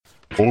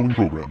following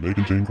program may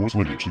contain coarse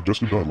language,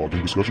 suggestive dialogue,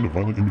 and discussion of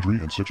violent imagery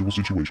and sexual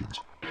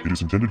situations. It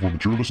is intended for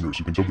mature listeners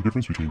who can tell the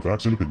difference between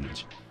facts and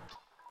opinions.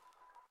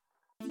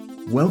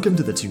 Welcome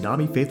to the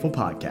Toonami Faithful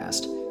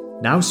Podcast,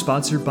 now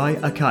sponsored by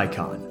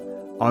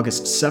AkaiCon,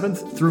 August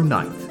 7th through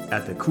 9th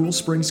at the Cool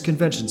Springs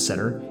Convention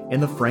Center in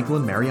the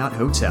Franklin Marriott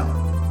Hotel.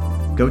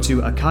 Go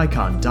to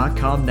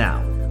akaicon.com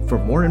now for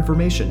more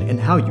information and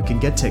how you can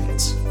get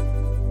tickets.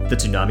 The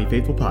Toonami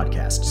Faithful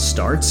Podcast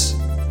starts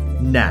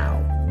now.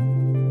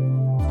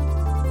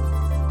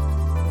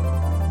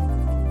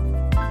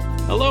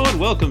 Hello and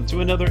welcome to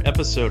another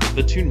episode of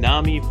the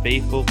Toonami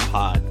Faithful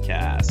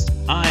Podcast.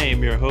 I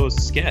am your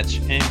host,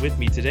 Sketch, and with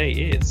me today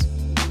is...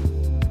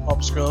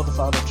 Upscroll, the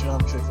founder of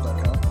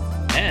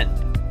ToonamiFaithful.com.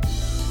 And...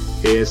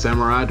 Here's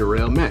Samurai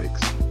Darrell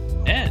Maddox.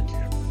 And...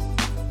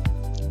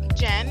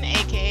 Jen,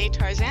 aka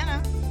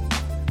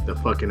Tarzana. The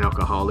fucking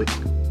alcoholic.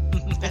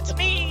 That's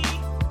me.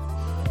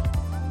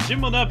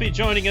 Jim will not be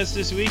joining us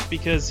this week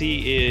because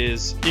he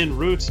is en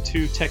route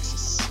to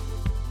Texas.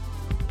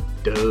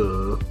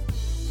 Duh.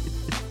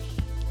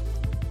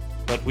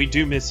 But we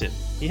do miss him.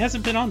 He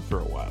hasn't been on for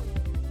a while.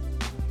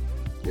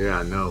 Yeah,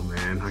 I know,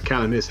 man. I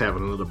kind of miss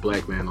having another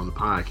black man on the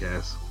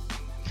podcast.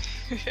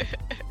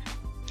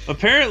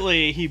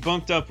 Apparently, he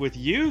bunked up with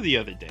you the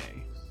other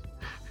day.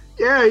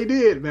 Yeah, he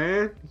did,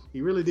 man.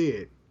 He really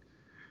did.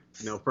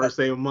 You know, first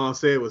thing my mom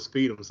said was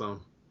feed him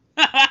some.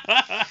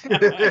 I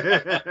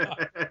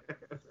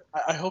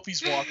hope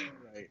he's walking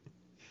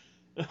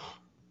right.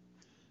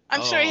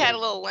 I'm sure he had a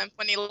little limp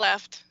when he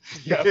left.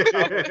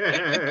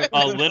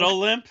 A little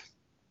limp?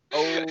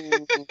 Oh.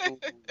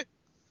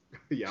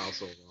 Y'all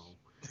so wrong.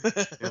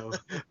 You know,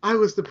 I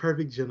was the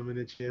perfect gentleman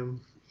at Jim.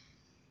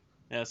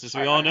 Yes, as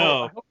we all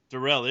know,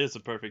 Darrell is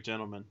a perfect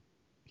gentleman.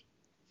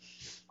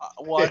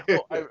 Well,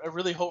 I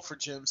really hope for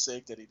Jim's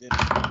sake that he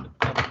didn't have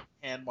a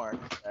hand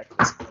mark back of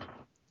his head.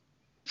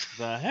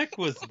 The heck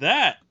was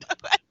that?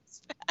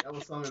 That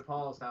was some in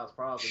Paul's house,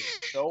 probably.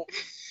 Nope.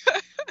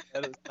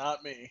 That is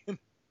not me.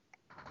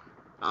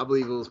 I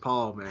believe it was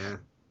Paul, man.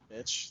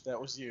 Bitch,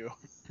 that was you.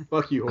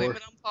 Fuck you, Blame whore.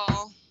 it on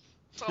Paul.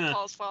 It's all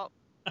Paul's fault.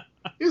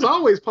 It was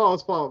always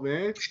Paul's fault,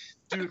 man.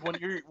 Dude, when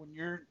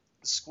your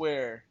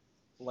square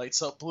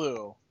lights up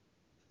blue,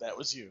 that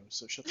was you.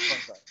 So shut the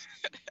fuck up.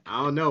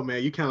 I don't know,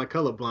 man. You kind of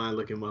colorblind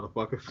looking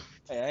motherfucker.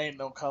 Hey, I ain't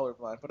no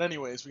colorblind. But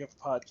anyways, we got the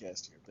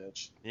podcast here,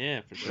 bitch.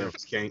 Yeah, for sure.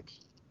 Skank.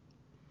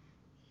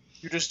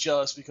 You're just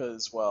jealous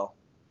because, well,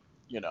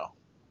 you know,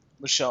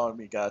 Michelle and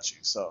me got you,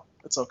 so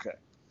it's okay.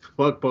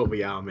 Fuck both of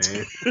y'all,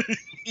 man.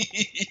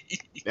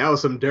 That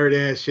was some dirt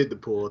ass shit to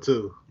pull,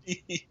 too.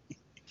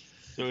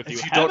 So if you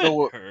don't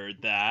know haven't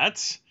heard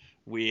that,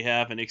 we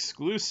have an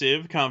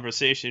exclusive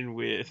conversation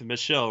with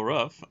Michelle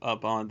Ruff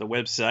up on the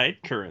website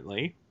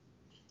currently.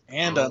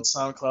 And on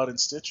SoundCloud and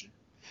Stitcher.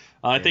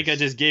 I think I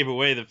just gave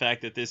away the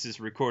fact that this is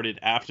recorded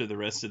after the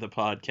rest of the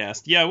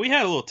podcast. Yeah, we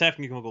had a little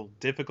technical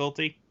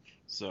difficulty.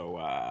 So,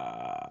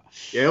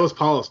 Yeah, it was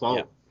Paul's fault.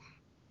 Yeah.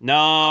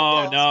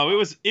 No,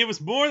 it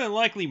was more than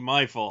likely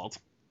my fault.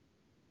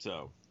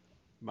 So,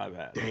 my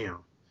bad. Damn.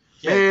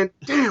 Yeah. Man,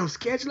 damn,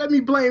 Sketch, let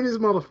me blame this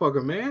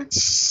motherfucker, man.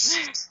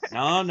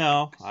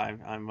 No,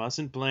 I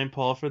mustn't blame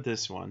Paul for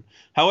this one.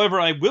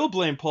 However, I will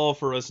blame Paul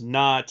for us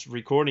not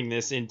recording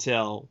this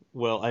until,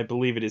 well, I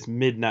believe it is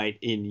midnight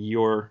in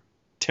your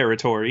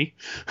territory.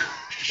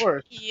 Of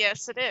course.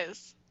 Yes, it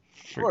is.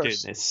 For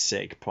course. goodness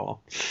sake,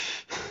 Paul.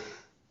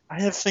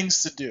 I have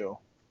things to do.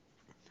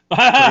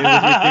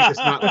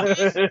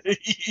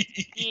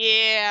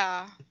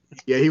 Yeah.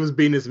 Yeah, he was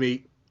beating his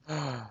meat.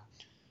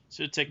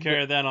 Should take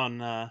care of that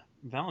on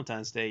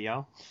Valentine's Day,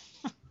 y'all.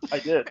 I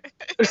did.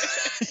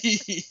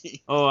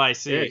 Oh, I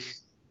see.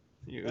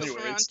 Yeah. That's for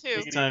round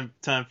two.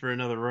 Time for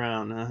another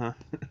round. Uh-huh.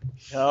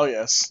 Oh,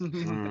 yes.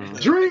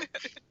 Drink!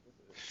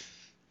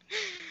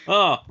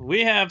 Oh,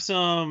 we have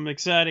some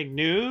exciting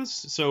news,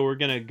 so we're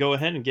going to go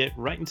ahead and get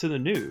right into the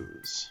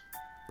news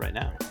right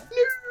now.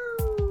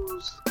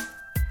 News!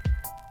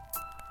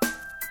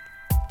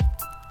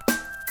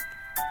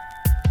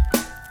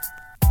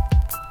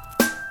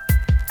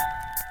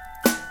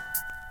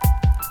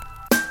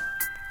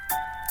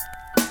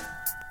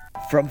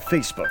 From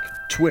Facebook,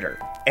 Twitter,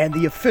 and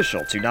the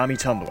official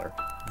Toonami Tumblr,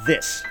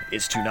 this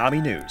is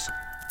Toonami News,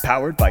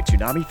 powered by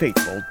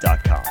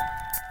ToonamiFaithful.com.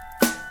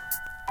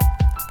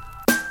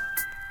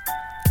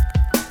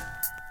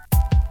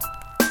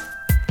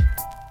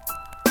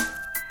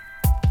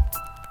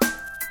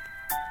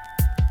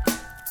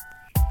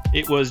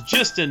 It was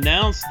just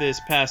announced this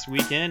past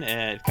weekend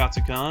at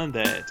Katsucon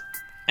that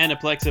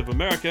Aniplex of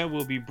America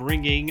will be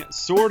bringing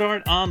Sword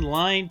Art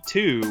Online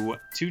 2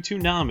 to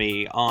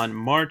Toonami on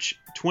March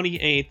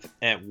 28th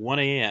at 1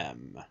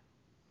 a.m.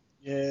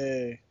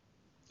 Yay.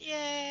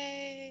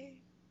 Yay.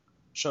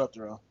 Shut up,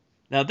 Darrell.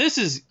 Now, this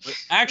is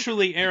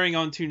actually airing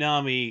on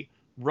Toonami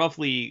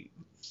roughly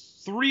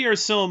 3 or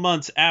so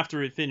months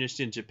after it finished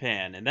in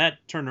Japan, and that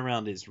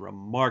turnaround is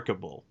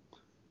remarkable.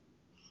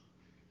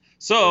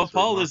 So,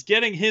 Paul is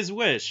getting his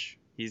wish.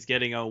 He's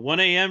getting a 1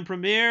 a.m.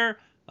 premiere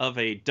of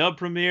a dub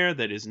premiere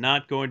that is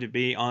not going to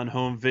be on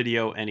home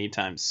video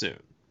anytime soon.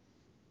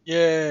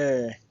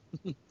 Yay!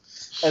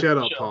 Shut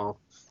up, Michelle. Paul.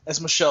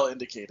 As Michelle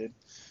indicated.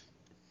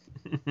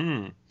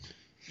 Hmm.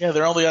 Yeah,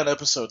 they're only on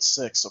episode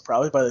 6, so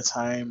probably by the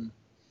time,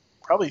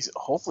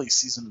 hopefully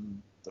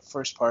the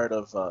first part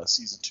of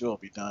season 2 will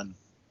be done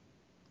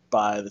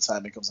by the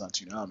time it comes on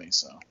Toonami.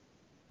 So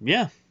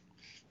Yeah,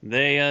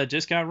 they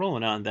just got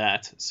rolling on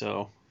that.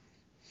 So,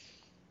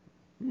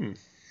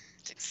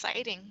 It's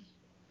exciting.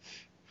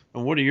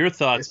 and what are your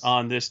thoughts It's-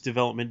 on this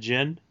development,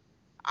 Jen?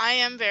 I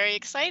am very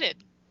excited.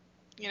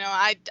 You know,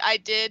 I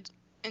did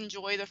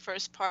enjoy the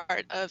first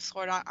part of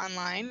Sword Art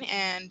Online,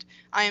 and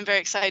I am very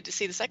excited to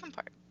see the second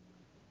part.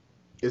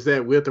 Is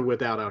that with or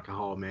without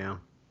alcohol, ma'am?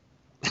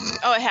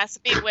 Oh, it has to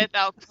be with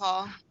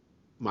alcohol.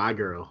 My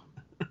girl.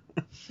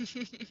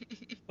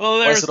 Well,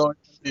 why is there's it always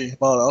be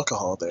about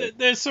alcohol there?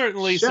 there's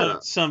certainly Shut some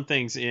up. some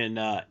things in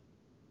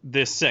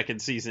this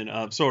second season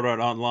of Sword Art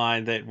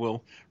Online that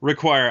will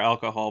require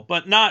alcohol,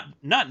 but not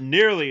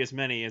nearly as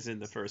many as in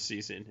the first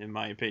season, in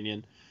my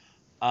opinion.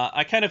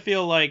 I kind of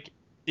feel like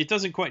it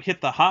doesn't quite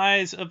hit the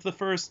highs of the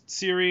first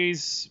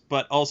series,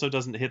 but also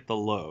doesn't hit the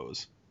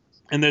lows.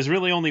 And there's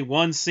really only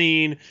one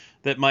scene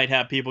that might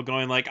have people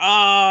going like,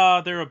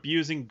 they're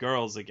abusing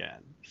girls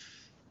again.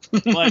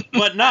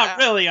 But not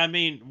really. I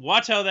mean,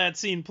 watch how that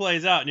scene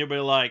plays out, and you'll be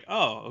like,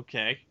 oh,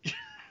 okay.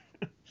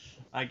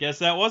 I guess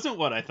that wasn't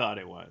what I thought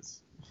it was.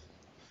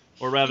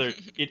 Or rather,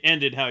 it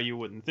ended how you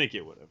wouldn't think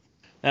it would have.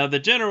 Now, the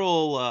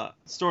general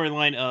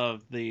storyline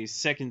of the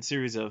second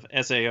series of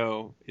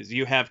SAO is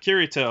you have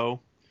Kirito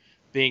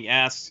being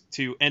asked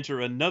to enter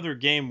another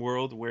game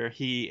world where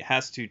he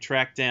has to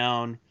track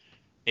down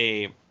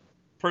a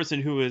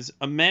person who is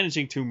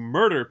managing to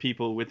murder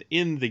people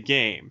within the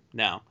game.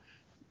 Now,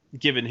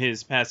 given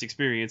his past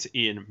experience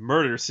in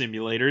murder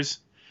simulators,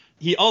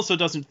 he also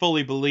doesn't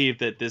fully believe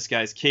that this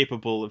guy's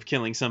capable of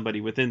killing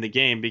somebody within the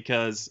game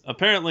because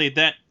apparently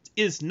that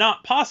is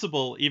not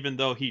possible even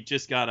though he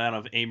just got out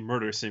of a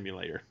murder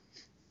simulator.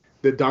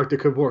 The Dr.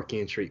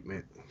 Kevorkian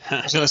treatment.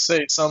 I was gonna say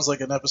it sounds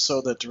like an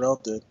episode that Darrell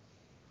did.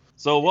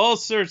 So while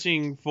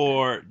searching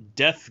for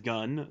Death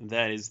Gun,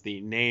 that is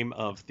the name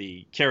of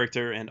the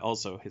character and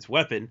also his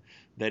weapon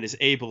that is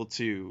able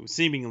to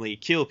seemingly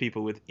kill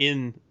people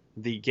within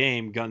the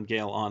game Gun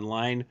Gale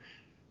Online,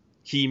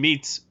 he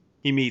meets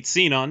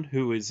Sinon,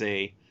 who is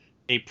a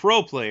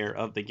pro player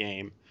of the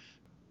game,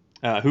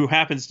 who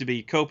happens to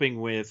be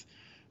coping with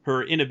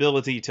her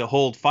inability to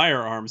hold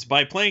firearms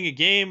by playing a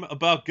game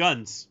about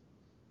guns.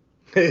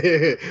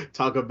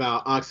 Talk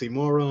about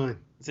oxymoron.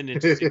 It's an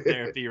interesting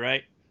therapy,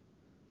 right?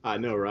 I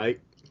know, right?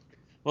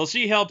 Well,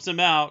 she helps him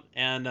out,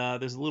 and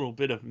there's a little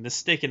bit of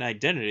mistaken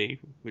identity,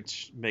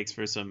 which makes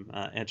for some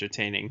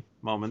entertaining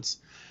moments.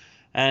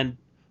 And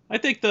I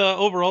think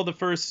the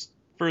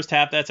first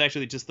half, that's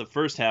actually just the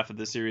first half of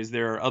the series.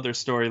 There are other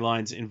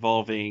storylines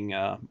involving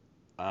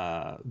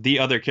the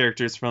other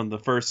characters from the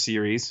first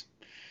series,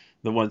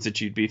 the ones that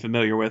you'd be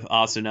familiar with,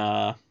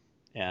 Asuna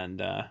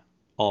and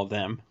all of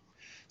them.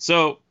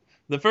 So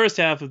the first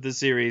half of the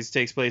series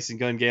takes place in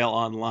Gun Gale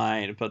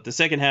Online, but the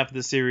second half of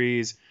the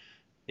series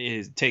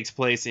takes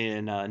place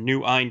in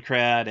New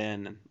Aincrad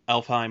and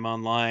Alfheim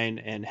Online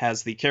and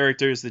has the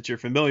characters that you're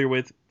familiar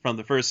with from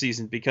the first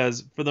season,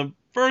 because for the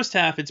first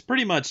half it's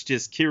pretty much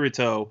just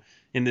Kirito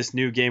in this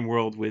new game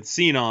world with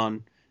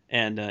Sinon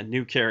and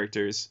new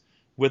characters,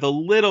 with a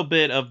little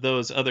bit of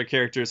those other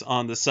characters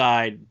on the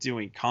side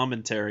doing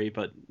commentary,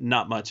 but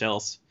not much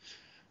else.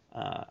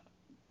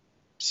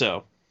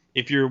 So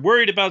if you're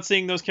worried about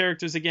seeing those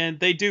characters again,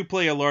 they do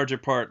play a larger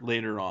part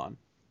later on.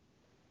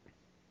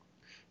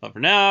 But for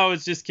now,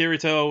 it's just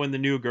Kirito and the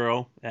new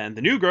girl. And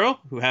the new girl,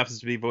 who happens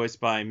to be voiced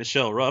by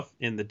Michelle Ruff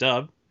in the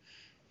dub.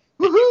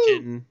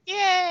 Woohoo!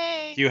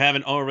 Yay! If you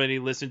haven't already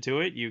listened to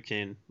it, you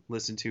can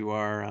listen to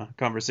our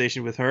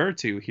conversation with her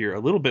to hear a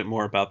little bit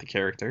more about the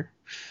character.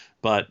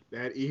 But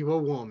That evil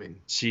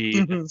woman. she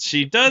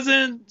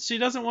doesn't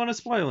want to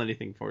spoil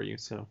anything for you.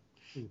 So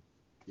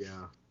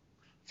Yeah.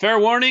 fair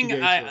warning,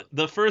 Yeah, sure.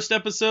 the first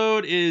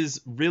episode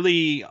is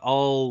really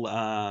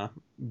all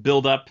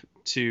build up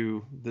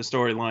to the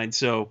storyline,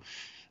 so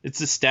it's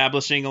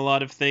establishing a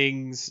lot of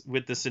things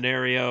with the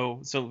scenario,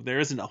 so there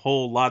isn't a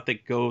whole lot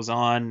that goes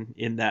on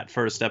in that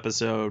first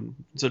episode,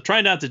 so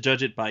try not to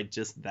judge it by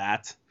just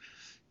that.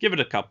 Give it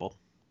a couple.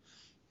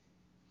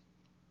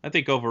 I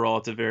think overall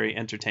it's a very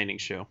entertaining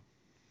show.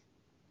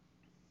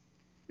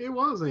 It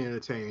was an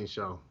entertaining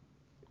show.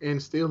 And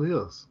still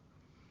is.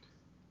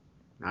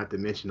 Not to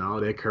mention all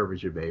that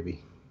curvature,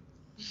 baby.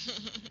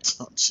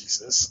 Oh,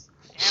 Jesus.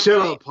 Shut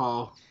right. up,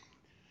 Paul.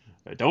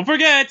 Don't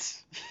forget,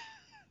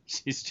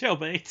 she's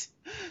jailbait.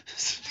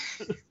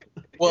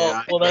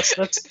 Well, Yeah.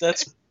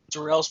 that's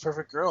Darrell's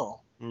perfect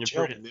girl.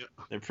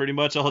 They're pretty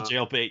much all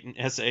jailbait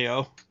in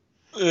SAO.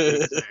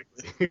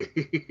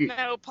 Exactly.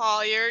 No,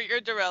 Paul,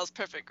 you're Darrell's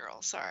perfect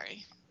girl.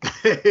 Sorry.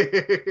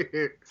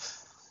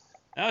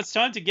 Now it's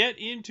time to get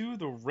into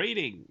the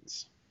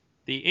ratings.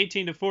 The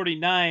 18 to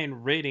 49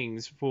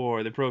 ratings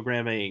for the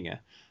programming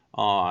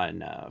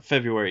on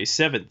February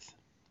 7th,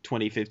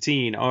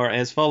 2015 are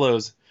as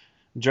follows.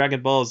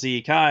 Dragon Ball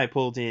Z Kai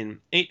pulled in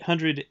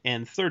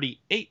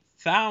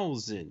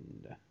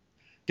 838,000.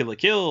 Kill la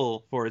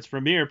Kill, for its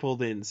premiere,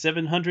 pulled in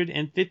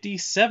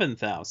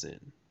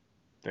 757,000.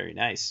 Very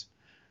nice.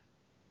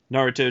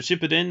 Naruto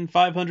Shippuden,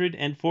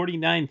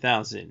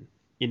 549,000.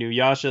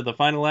 Inuyasha The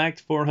Final Act,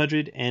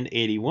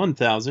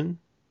 481,000.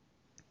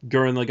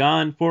 Gurren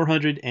Lagann,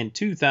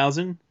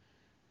 402,000.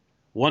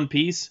 One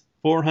Piece,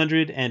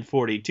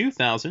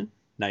 442,000.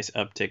 Nice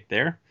uptick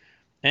there.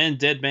 And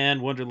Dead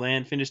Man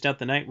Wonderland finished out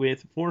the night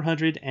with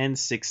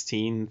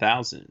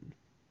 416,000.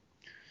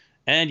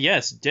 And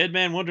yes, Dead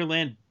Man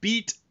Wonderland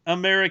beat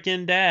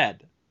American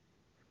Dad.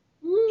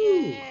 Woo!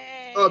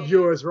 Yay. Up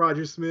yours,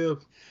 Roger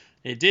Smith.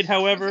 It did,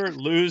 however,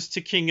 lose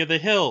to King of the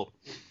Hill.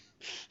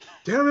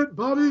 Damn it,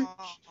 Bobby.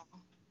 Aw.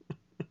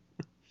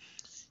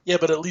 Yeah,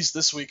 but at least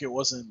this week it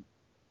wasn't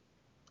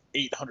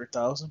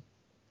 800,000.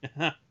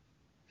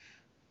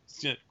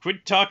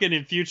 Quit talking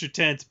in future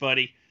tense,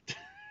 buddy.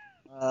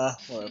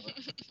 Whatever.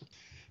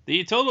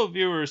 The total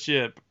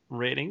viewership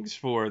ratings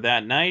for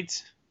that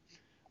night,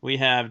 we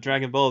have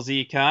Dragon Ball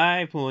Z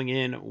Kai pulling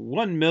in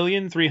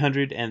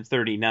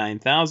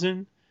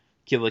 1,339,000.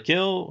 Kill la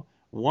Kill,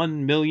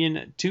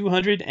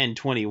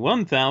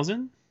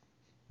 1,221,000.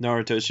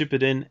 Naruto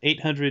Shippuden,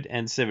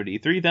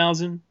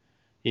 873,000.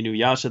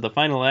 Inuyasha The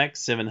Final Act,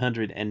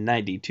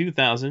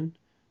 792,000.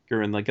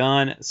 Gurren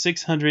Lagann,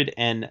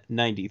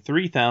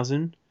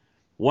 693,000.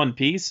 One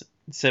Piece,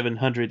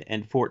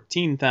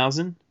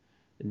 714,000.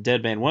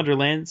 Dead Man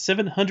Wonderland,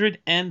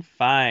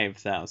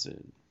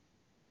 705,000.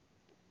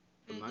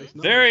 Nice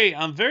number.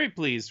 I'm very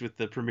pleased with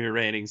the premiere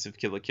ratings of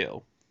Kill la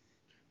Kill.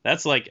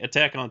 That's like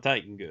Attack on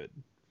Titan good.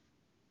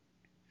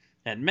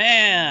 And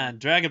man,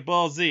 Dragon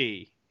Ball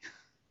Z.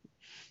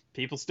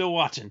 People still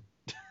watching.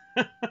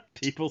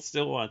 People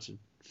still watching.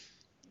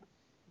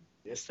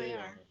 Yes, they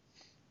are.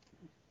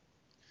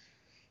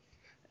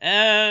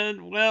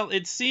 And, well,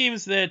 it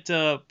seems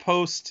that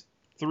post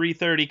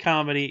 3:30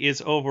 comedy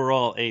is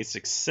overall a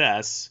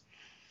success.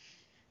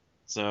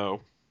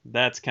 So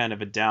that's kind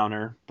of a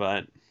downer,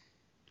 but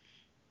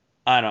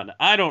I don't know.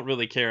 I don't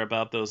really care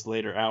about those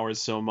later hours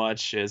so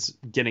much as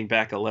getting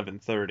back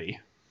 11:30.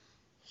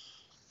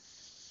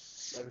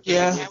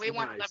 Yeah. Yeah, we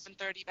want Nice.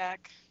 11:30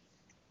 back.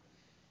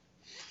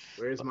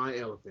 Where's my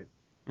elephant?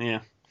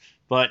 Yeah.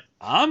 But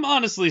I'm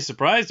honestly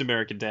surprised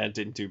American Dad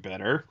didn't do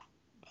better.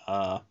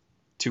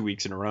 2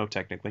 weeks in a row,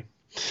 technically.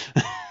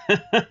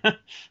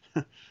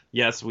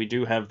 Yes, we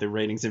do have the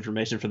ratings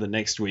information for the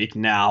next week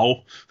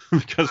now,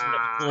 because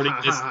we're recording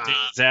this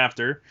days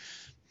after.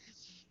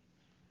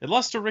 It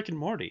lost to Rick and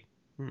Morty.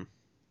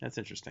 That's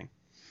interesting.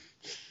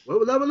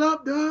 Well, level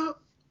up, dog.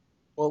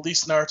 Well, at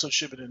least Naruto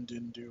Shippuden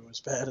didn't do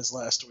as bad as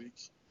last week.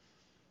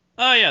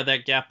 Oh yeah,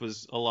 that gap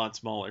was a lot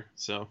smaller,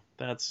 so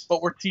that's...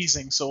 But we're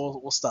teasing, so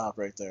we'll stop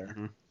right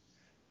there.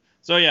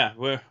 So yeah,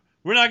 we're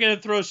not gonna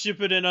throw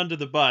Shippuden under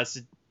the bus.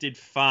 It did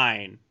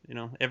fine. You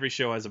know, every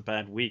show has a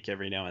bad week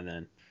every now and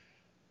then.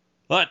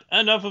 But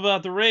enough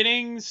about the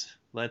ratings.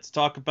 Let's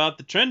talk about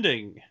the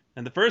trending.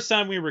 And the first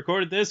time we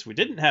recorded this, we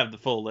didn't have the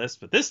full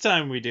list, but this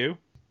time we do.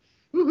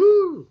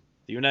 Woohoo!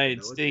 The United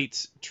No, it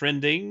States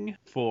trending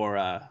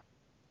for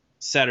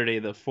Saturday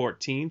the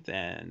 14th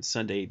and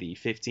Sunday the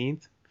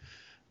 15th.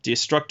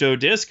 Destructo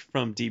Disc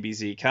from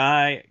DBZ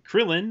Kai,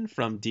 Krillin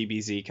from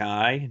DBZ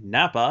Kai,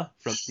 Nappa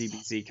from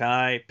DBZ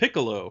Kai,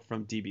 Piccolo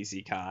from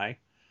DBZ Kai,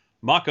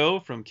 Mako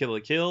from Kill la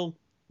Kill,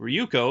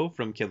 Ryuko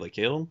from Kill la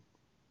Kill,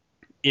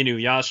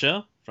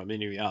 Inuyasha from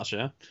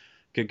Inuyasha,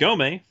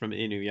 Kagome from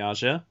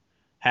Inuyasha,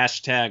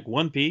 hashtag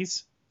One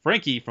Piece,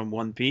 Frankie from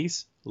One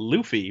Piece,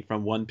 Luffy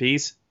from One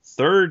Piece,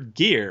 Third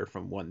Gear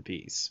from One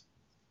Piece.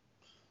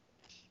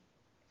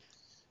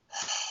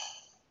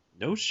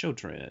 No show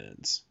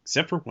trends,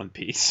 except for One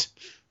Piece.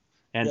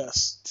 And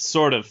Yes.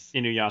 sort of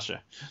Inuyasha.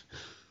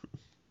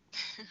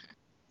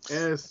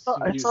 As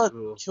I thought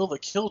usual. Kill the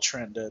Kill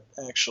trended,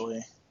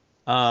 actually.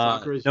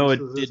 Soccer is No, it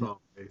useless as didn't.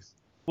 always.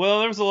 Well,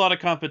 there was a lot of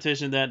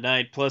competition that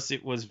night, plus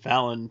it was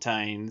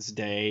Valentine's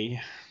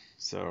Day.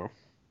 So,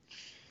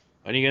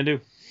 what are you going to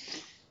do?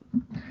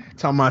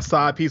 Talking about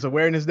Side Piece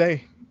Awareness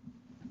Day.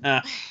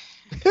 Ah,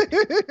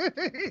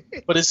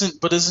 But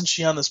isn't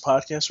she on this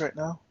podcast right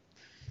now?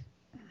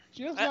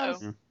 Jen's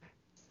Uh-oh.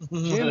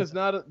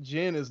 not a,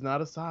 Jen is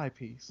not a side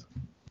piece.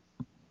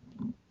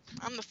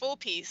 I'm the full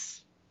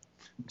piece.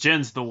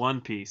 Jen's the One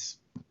Piece.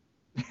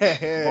 So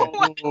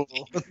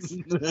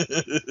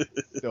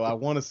I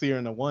want to see her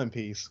in a one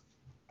piece.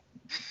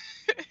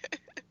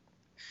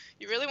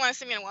 You really want to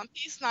see me in one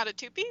piece, not a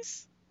two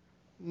piece?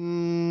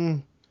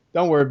 Don't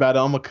worry about it.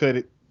 I'm gonna cut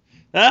it.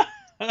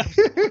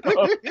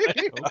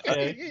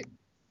 Okay.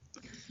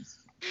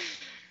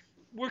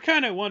 We're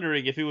kind of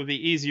wondering if it would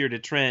be easier to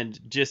trend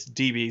just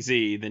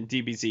DBZ than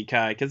DBZ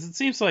Kai, because it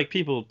seems like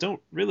people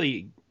don't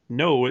really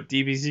know what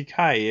DBZ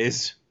Kai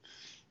is.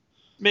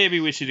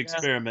 Maybe we should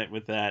experiment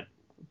with that.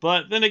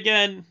 But then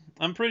again,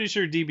 I'm pretty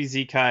sure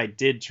DBZ Kai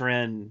did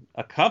trend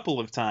a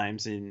couple of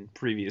times in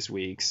previous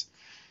weeks.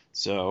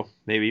 So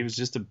maybe it was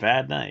just a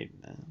bad night.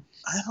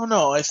 I don't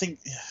know.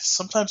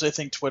 Sometimes I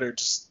think Twitter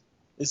just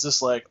is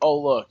just like,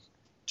 oh look,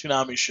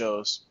 Toonami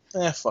shows,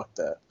 fuck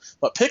that.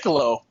 But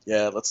Piccolo,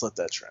 yeah, let's let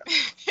that trend.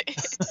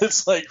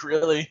 It's like,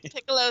 really?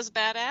 Piccolo's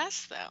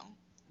badass, though.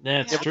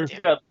 That's Yeah, true.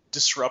 but- Got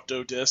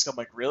Disrupto disc. I'm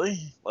like,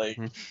 really? Like,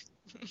 Mhm.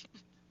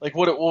 like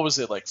what was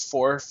it? Like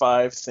 4 or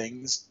 5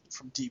 things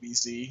from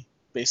DBZ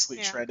basically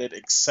Yeah. trended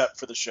except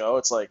for the show.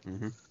 It's like,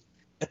 Mhm.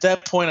 at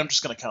that point, I'm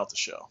just gonna count the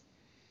show.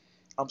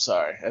 I'm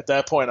sorry. At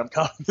that point, I'm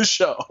counting the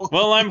show.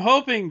 Well, I'm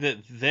hoping that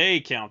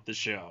they count the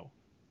show.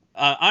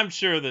 I'm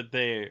sure that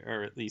they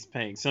are at least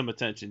paying some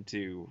attention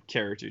to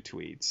character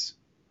tweets.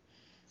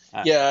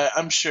 Yeah,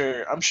 I'm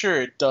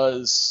sure it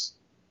does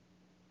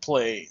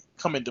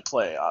come into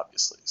play,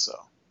 obviously. So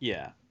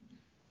Yeah,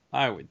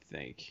 I would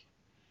think.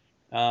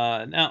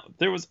 Now,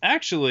 there was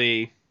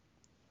actually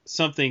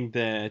something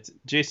that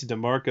Jason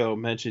DeMarco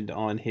mentioned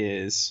on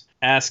his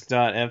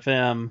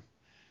Ask.fm,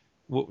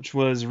 which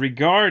was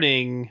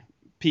regarding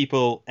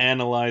people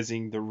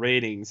analyzing the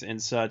ratings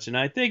and such, and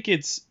I think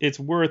it's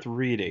worth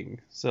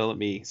reading. So let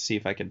me see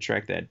if I can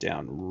track that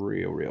down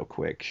real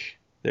quick.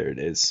 There it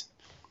is.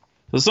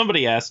 So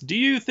somebody asked, do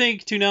you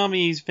think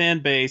Toonami's fan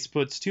base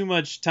puts too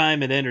much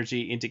time and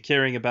energy into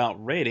caring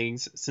about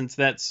ratings, since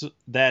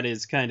that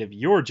is kind of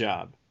your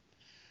job?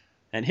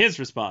 And his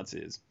response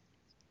is,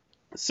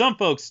 some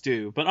folks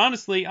do, but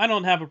honestly, I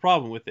don't have a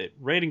problem with it.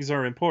 Ratings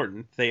are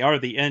important. They are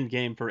the end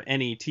game for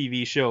any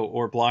TV show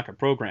or block of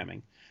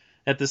programming.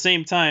 At the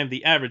same time,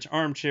 the average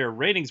armchair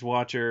ratings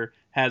watcher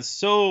has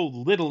so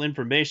little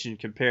information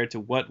compared to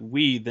what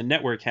we, the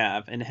network,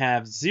 have, and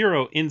have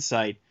zero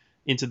insight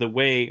into the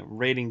way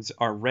ratings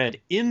are read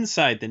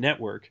inside the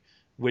network,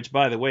 which,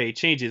 by the way,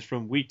 changes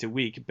from week to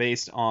week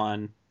based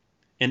on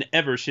an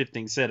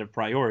ever-shifting set of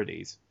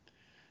priorities.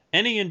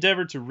 Any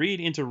endeavor to read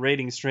into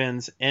ratings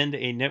trends and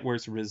a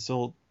network's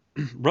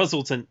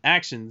resultant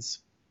actions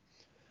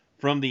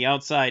from the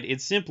outside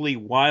is simply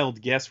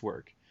wild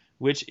guesswork,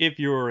 which, if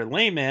you're a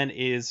layman,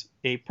 is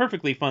a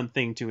perfectly fun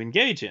thing to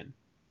engage in.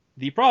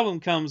 The problem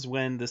comes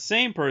when the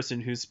same person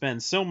who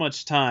spends so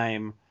much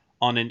time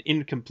on an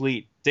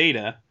incomplete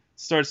data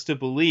starts to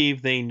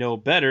believe they know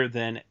better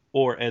than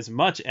or as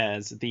much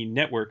as the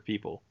network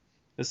people.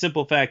 The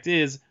simple fact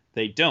is,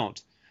 they don't.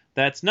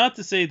 That's not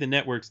to say the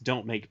networks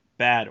don't make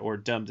bad or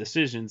dumb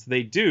decisions.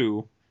 They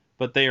do,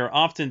 but they are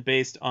often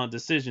based on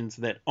decisions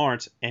that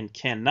aren't and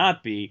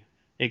cannot be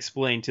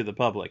explained to the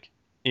public.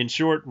 In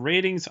short,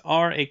 ratings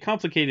are a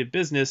complicated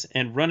business,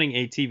 and running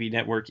a TV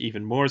network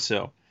even more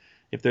so.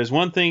 If there's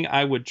one thing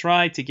I would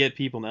try to get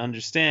people to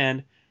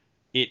understand,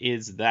 it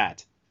is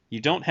that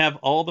you don't have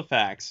all the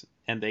facts,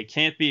 and they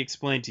can't be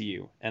explained to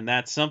you, and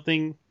that's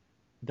something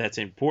that's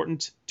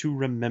important to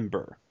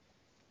remember.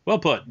 Well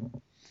put.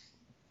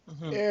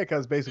 Yeah,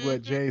 because basically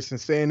what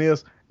Jason's saying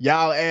is,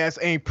 y'all ass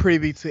ain't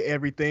privy to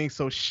everything,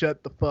 so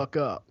shut the fuck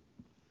up.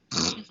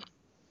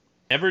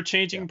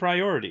 Ever-changing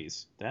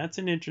priorities. That's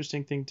an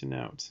interesting thing to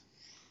note.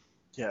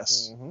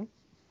 yes. Mm-hmm.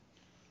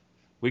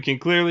 We can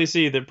clearly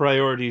see that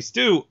priorities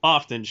do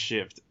often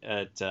shift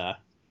at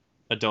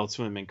Adult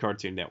Swim and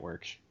Cartoon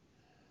Network.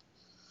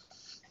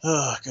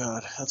 Oh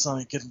god, let's not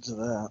even get into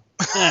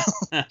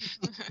that.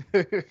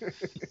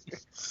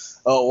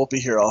 Oh, we'll be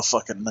here all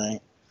fucking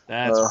night.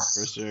 That's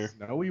for sure.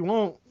 No, we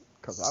won't,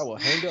 because I will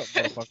hang up,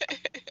 motherfucker.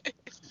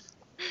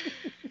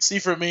 See,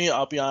 for me,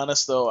 I'll be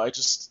honest though,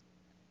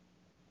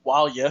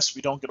 while yes,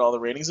 we don't get all the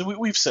ratings, and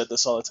we've said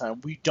this all the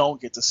time, we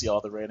don't get to see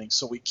all the ratings,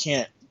 so we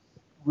can't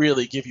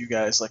really give you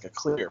guys like a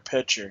clear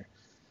picture.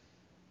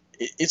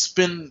 It's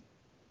been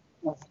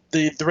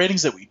the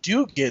ratings that we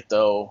do get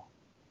though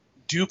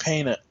do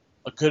paint a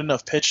good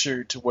enough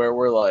picture to where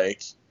we're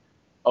like,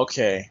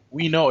 okay,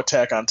 we know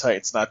Attack on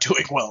Titan's not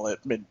doing well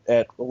at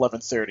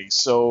 11:30,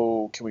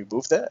 so can we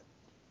move that?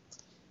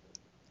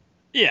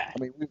 Yeah. I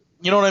mean,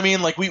 you know what I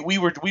mean? Like we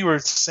were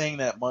saying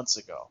that months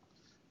ago,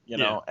 you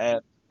know,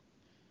 and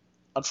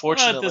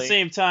unfortunately, Well, at the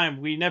same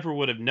time, we never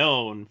would have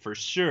known for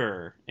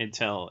sure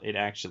until it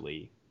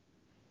actually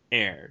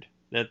aired.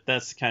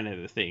 That's kind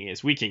of the thing,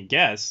 is we can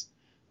guess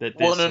that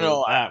this or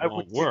that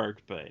won't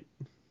work, but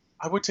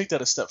I would take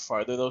that a step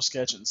farther though,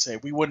 Sketch, and say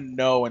we wouldn't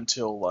know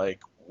until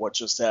like what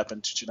just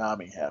happened to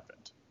Toonami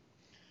happened.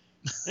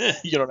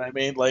 You know what I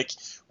mean? Like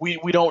we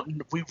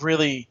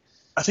really,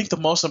 I think the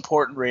most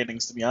important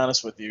ratings, to be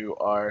honest with you,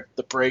 are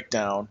the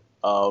breakdown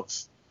of.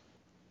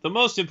 The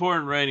most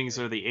important ratings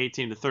are the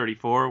 18 to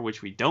 34,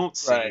 which we don't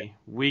see. Right.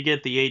 We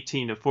get the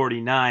 18 to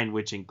 49,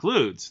 which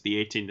includes the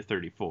 18 to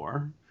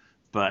 34,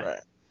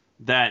 but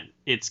that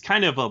it's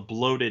kind of a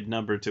bloated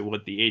number to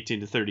what the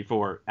 18 to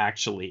 34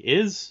 actually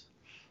is.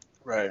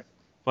 Right.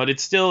 But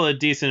it's still a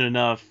decent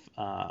enough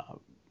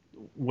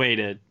way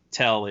to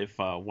tell if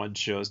one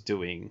show's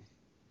doing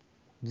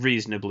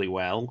reasonably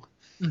well.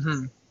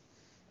 Mm-hmm.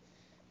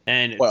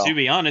 And to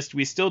be honest,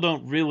 we still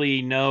don't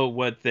really know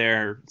what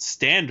their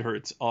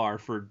standards are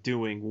for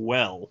doing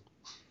well.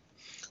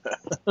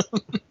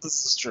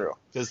 This is true.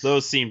 Because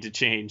those seem to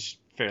change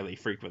fairly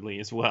frequently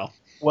as well.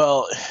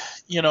 Well,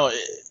 you know,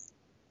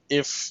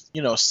 if,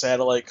 you know,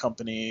 satellite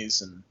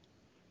companies and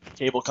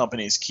cable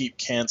companies keep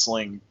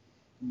canceling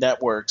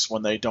networks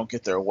when they don't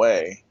get their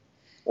way,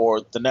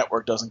 or the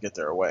network doesn't get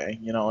their way.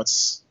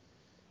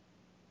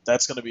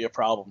 That's going to be a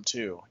problem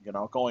too.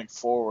 Going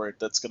forward,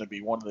 that's going to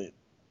be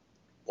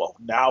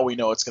now we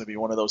know it's going to be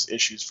one of those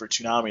issues for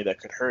Toonami that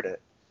could hurt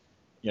it.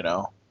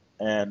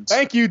 And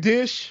Thank you,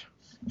 Dish.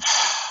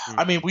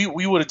 I mean,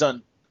 we would have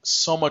done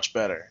so much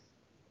better.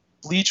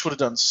 Bleach would have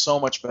done so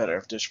much better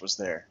if Dish was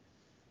there.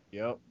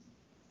 Yep.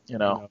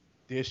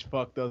 Dish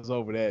fucked us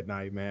over that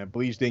night, man.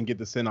 Bleach didn't get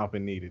the send-off it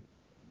needed.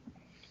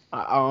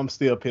 I'm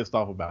still pissed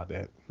off about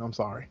that. I'm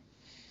sorry.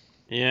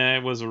 Yeah,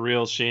 it was a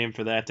real shame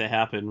for that to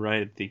happen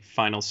right at the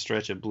final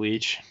stretch of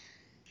Bleach.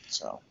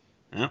 So.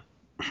 Yeah.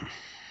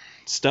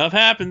 Stuff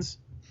happens.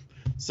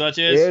 Such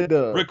as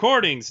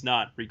recordings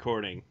not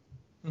recording.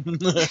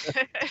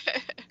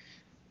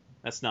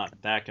 That's not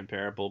that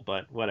comparable,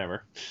 but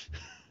whatever.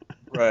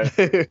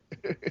 Right.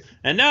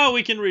 And now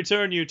we can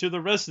return you to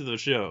the rest of the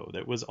show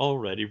that was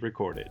already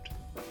recorded.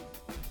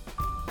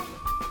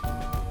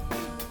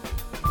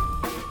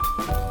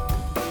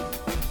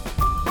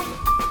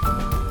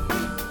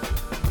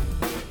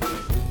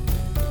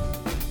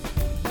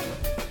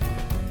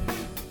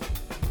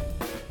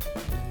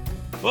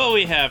 Well,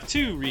 we have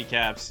 2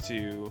 recaps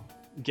to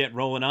get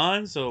rolling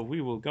on, so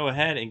we will go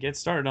ahead and get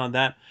started on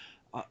that.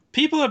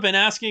 People have been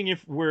asking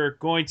if we're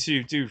going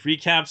to do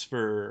recaps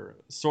for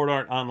Sword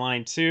Art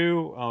Online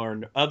 2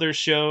 or other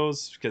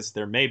shows, because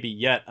there may be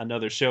yet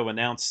another show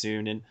announced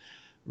soon. And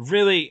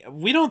really,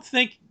 we don't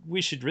think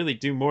we should really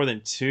do more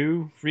than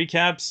 2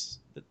 recaps.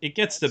 It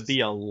gets to be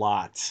a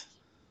lot.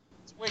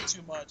 It's way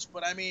too much,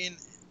 but I mean,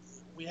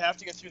 we have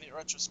to get through the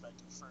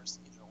retrospective first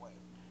either way.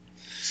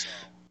 So.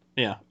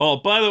 Yeah. Oh,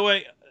 by the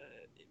way,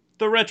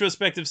 the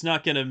retrospective's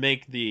not going to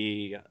make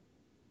the...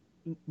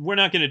 We're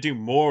not going to do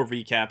more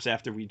recaps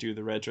after we do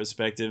the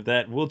retrospective.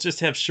 We'll just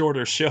have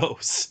shorter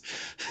shows.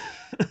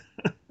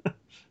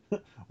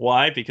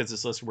 Why? Because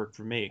it's less work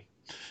for me.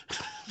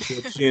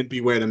 Shin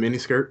be wearing a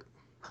miniskirt.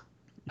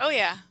 Oh,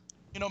 yeah.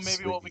 Maybe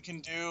Sweet. what we can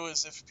do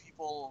is if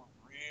people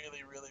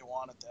really, really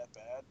want it that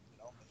bad,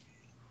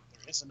 maybe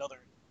there is another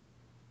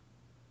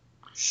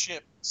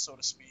ship, so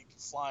to speak,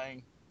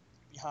 flying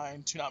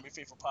behind Toonami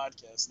Faithful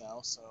Podcast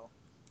now, so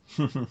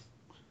we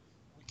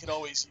could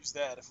always use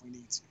that if we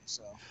need to.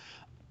 So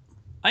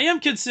I am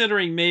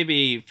considering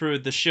maybe for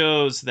the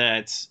shows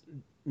that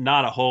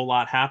not a whole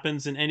lot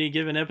happens in any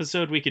given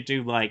episode, we could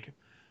do like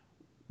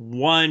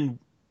 1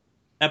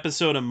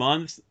 episode a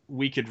month.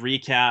 We could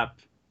recap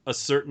a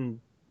certain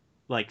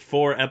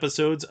 4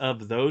 episodes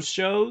of those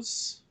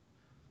shows.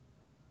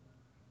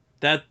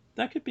 That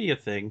could be a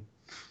thing.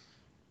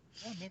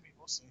 yeah, maybe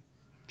we'll see.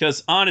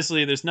 Because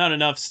honestly, there's not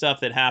enough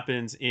stuff that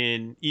happens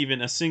in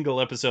even a single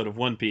episode of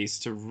One Piece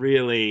to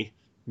really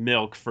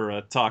milk for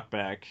a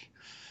talkback.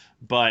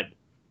 But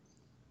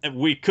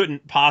we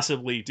couldn't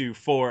possibly do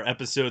 4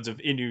 episodes of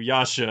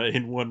Inuyasha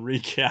in 1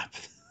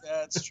 recap.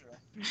 That's true.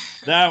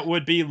 That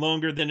would be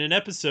longer than an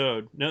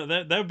episode. No,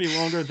 that would be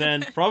longer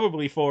than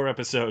probably 4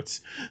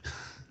 episodes.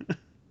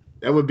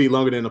 That would be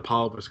longer than a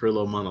Paul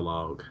Pascrillo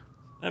monologue.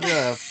 That'd be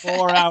a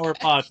 4-hour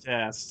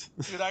podcast.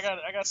 Dude, I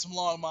got some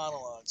long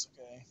monologues,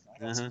 okay?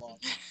 I got some long.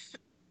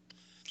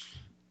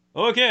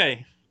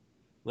 Okay,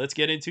 let's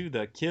get into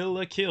the Kill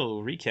la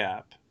Kill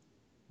recap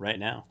right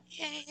now.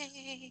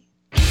 Yay.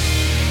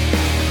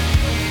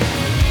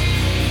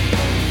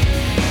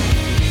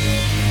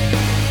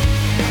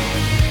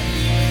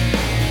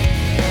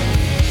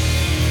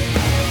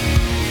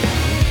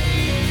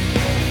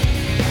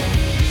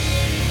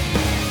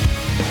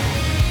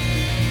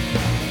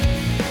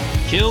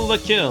 Kill la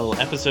Kill,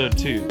 Episode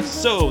 2.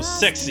 So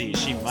sexy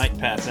she might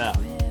pass out.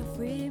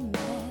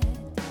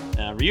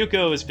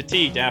 Ryuko is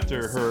fatigued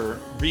after her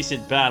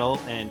recent battle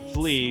and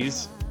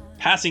flees,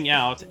 passing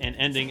out and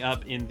ending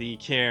up in the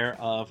care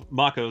of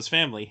Mako's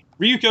family.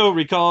 Ryuko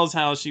recalls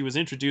how she was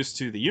introduced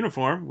to the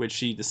uniform, which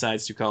she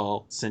decides to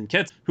call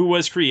Senketsu, who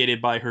was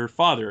created by her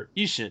father,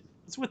 Isshin.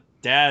 What's with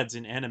dads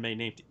in anime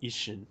named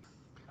Isshin?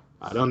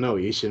 I don't know,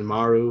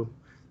 Ishinmaru.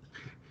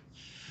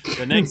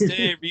 The next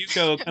day,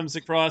 Ryuko comes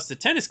across the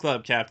tennis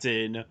club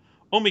captain,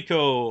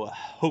 Omiko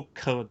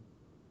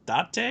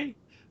Hakodate?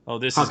 Oh,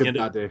 this is gonna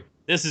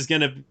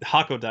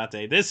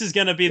Hakodate. This is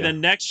gonna be the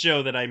next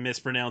show that I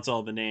mispronounce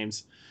all the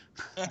names.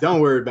 Don't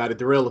worry about it.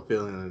 Darrell will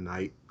fill in the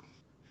night.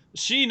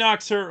 She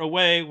knocks her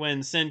away when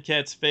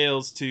Senketsu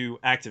fails to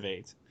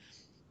activate.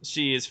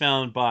 She is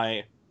found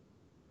by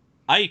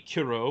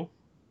Aikuro,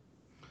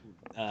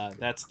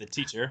 that's the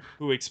teacher,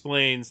 who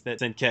explains that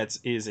Senketsu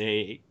is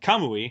a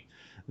Kamui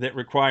that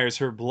requires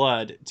her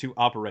blood to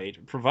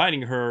operate,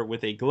 providing her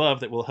with a glove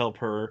that will help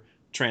her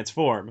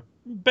transform.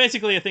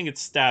 Basically, I think it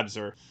stabs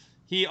her.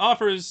 He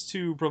offers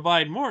to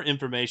provide more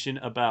information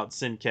about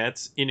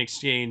Senketsu in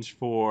exchange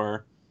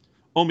for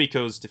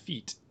Omiko's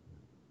defeat.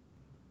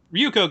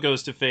 Ryuko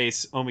goes to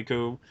face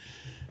Omiko,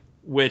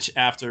 which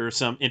after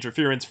some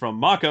interference from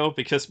Mako,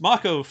 because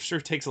Mako sure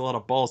takes a lot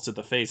of balls to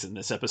the face in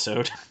this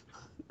episode.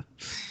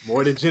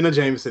 More than Jenna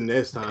Jameson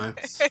this time.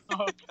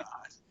 Oh, God.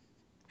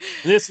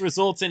 This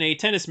results in a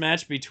tennis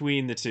match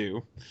between the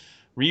two.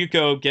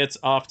 Ryuko gets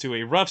off to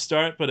a rough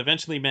start, but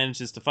eventually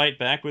manages to fight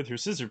back with her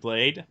scissor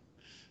blade.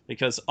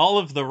 because all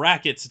of the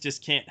rackets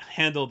just can't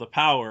handle the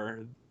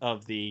power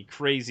of the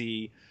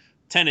crazy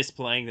tennis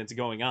playing that's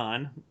going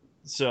on.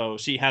 So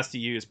she has to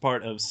use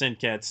part of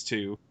Senketsu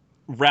to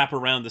wrap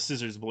around the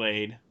scissors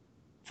blade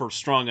for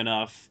strong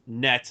enough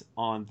net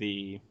on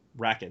the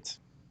racket.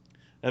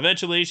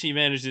 Eventually, she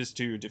manages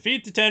to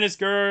defeat the tennis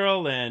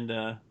girl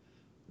and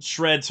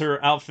shreds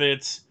her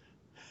outfit.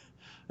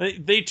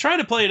 They try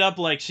to play it up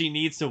like she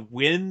needs to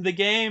win the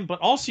game, but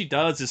all she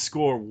does is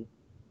score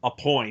a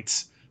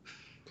point.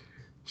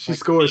 She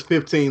scores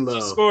 15 love.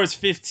 She scores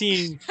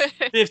 15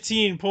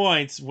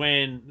 points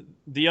when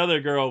the other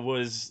girl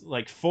was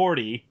like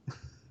 40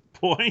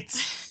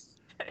 points.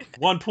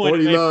 1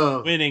 point away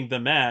from winning the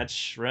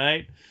match,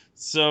 right?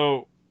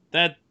 So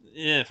that,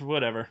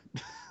 whatever.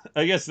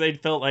 I guess they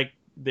felt like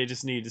they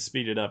just needed to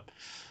speed it up.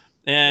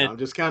 And I'm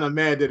just kind of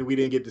mad that we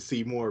didn't get to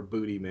see more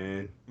booty,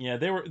 man. Yeah,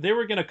 they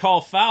were gonna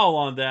call foul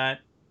on that.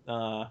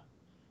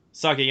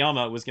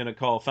 Sakayama was gonna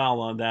call foul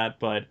on that,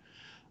 but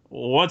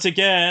once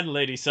again,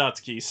 Lady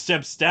Satsuki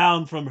steps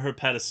down from her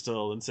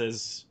pedestal and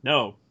says,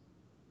 "No,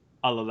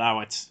 I'll allow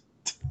it."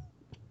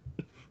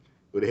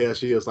 Who the hell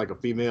she is? Like a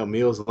female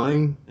Mills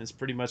Lane? That's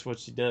pretty much what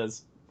she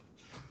does.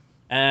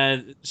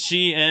 And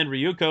she and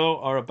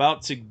Ryuko are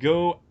about to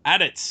go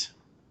at it.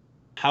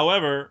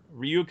 However,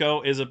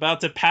 Ryuko is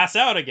about to pass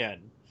out again.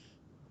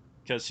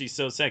 Because she's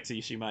so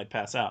sexy, she might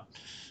pass out.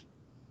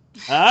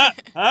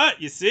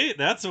 You see?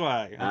 That's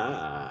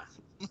why.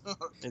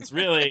 It's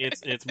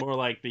more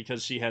like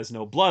because she has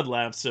no blood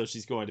left, so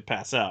she's going to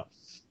pass out.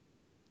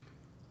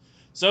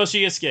 So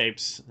she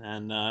escapes,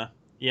 and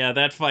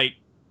that fight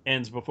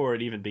ends before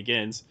it even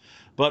begins.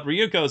 But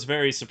Ryuko's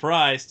very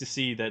surprised to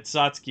see that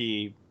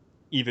Satsuki,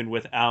 even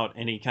without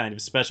any kind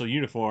of special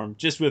uniform,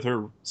 just with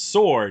her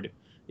sword,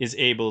 is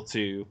able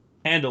to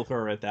handle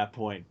her at that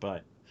point.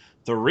 But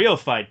the real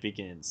fight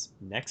begins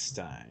next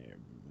time.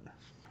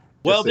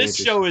 Well, this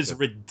show is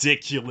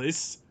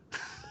ridiculous.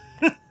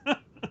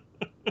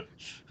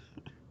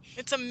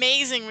 It's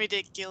amazing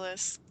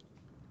ridiculous.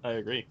 I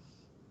agree.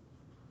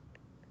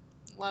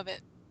 Love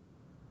it.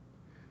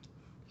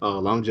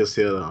 Oh, I'm just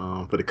here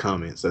for the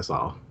comments, that's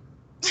all.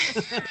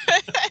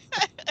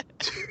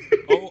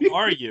 Oh,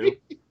 are you?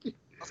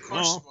 Of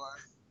course you are.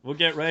 We'll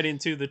get right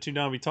into the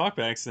Toonami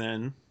talkbacks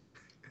then.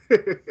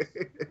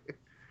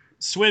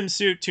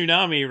 Swimsuit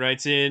Toonami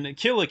writes in,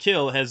 Kill la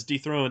Kill has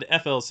dethroned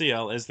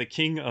FLCL as the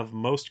king of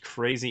most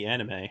crazy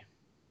anime.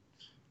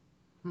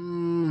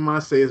 I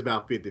say it's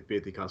about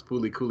 50-50 because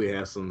Fooly Cooly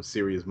has some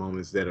serious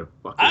moments that are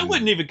fucking I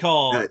wouldn't even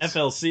call nuts.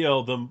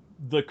 FLCL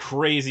the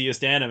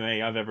craziest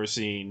anime I've ever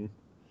seen.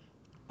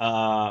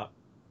 Well,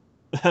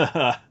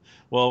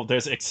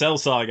 there's Excel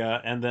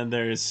Saga, and then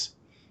there's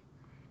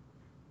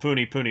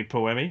Puni Puni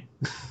Poemi.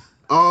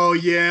 Oh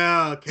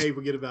yeah, okay,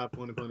 forget about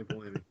Puni Puni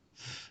Poemi.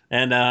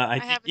 And I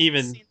think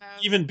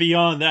even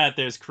beyond that,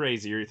 there's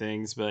crazier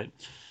things. But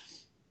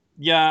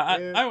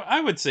yeah,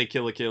 I would say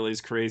Kill la Kill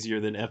is crazier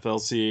than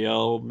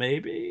FLCL,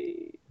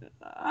 maybe.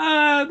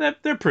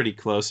 They're pretty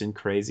close in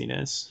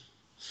craziness.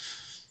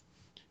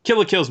 Kill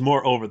la Kill's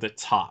more over the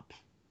top.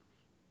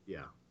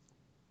 Yeah.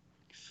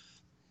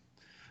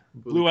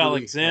 Blue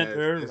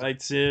Alexander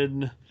writes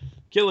in,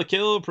 Kill la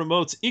Kill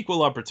promotes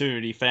equal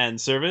opportunity fan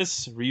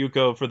service,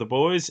 Ryuko for the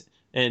boys,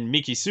 and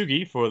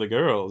Mikisugi for the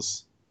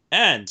girls.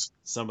 And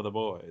some of the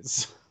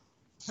boys.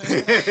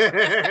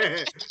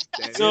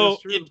 So,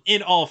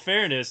 in all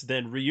fairness,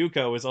 then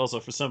Ryuko is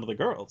also for some of the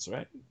girls,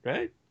 right?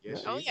 Right?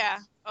 Yes, Oh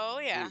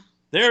yeah.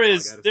 There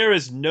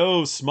is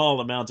no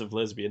small amount of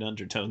lesbian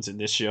undertones in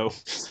this show.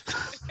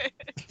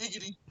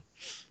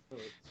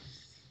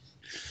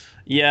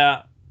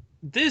 Yeah,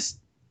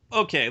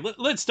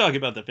 let's talk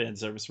about the fan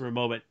service for a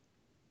moment.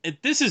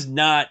 This is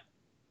not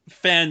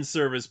fan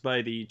service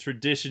by the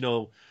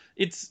traditional.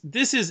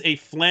 This is a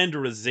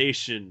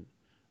Flanderization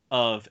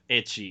of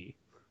ecchi.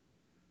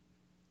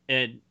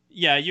 And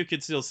yeah, you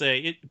could still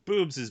say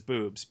boobs is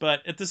boobs,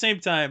 but at the same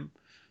time,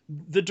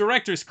 the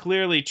director's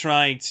clearly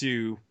trying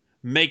to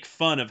make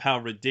fun of how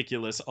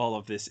ridiculous all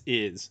of this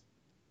is.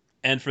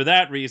 And for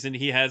that reason,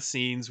 he has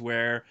scenes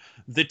where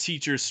the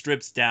teacher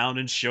strips down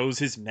and shows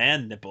his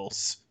man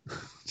nipples.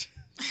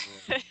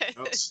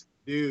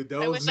 Dude,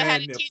 those I wish I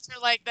had a teacher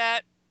like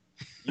that.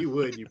 You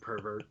would, you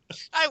pervert.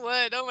 I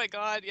would. Oh my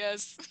god,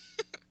 yes.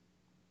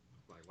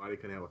 Like, why they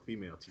couldn't have a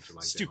female teacher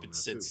like Stupid that?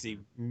 sensei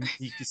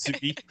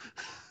Mikisugi.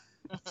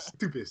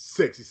 Stupid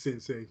sexy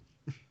sensei.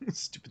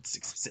 Stupid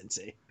sexy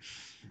sensei.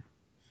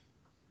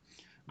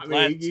 I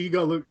mean, you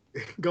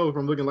go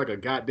from looking like a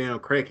goddamn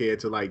crackhead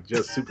to like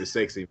just super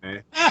sexy,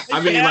 man.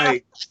 I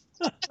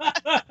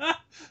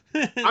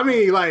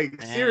mean,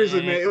 like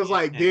seriously, man. It was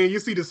like, then you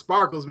see the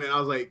sparkles, man. I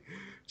was like,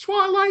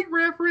 Twilight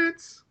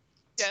reference.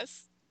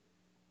 Yes,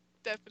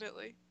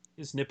 definitely.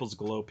 His nipples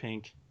glow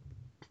pink.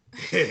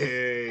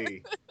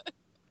 Hey.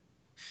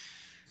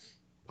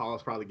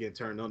 Paul's probably getting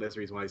turned on. That's the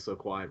reason why he's so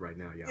quiet right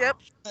now, y'all. Yep.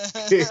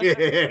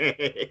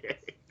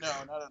 No,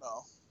 not at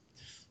all.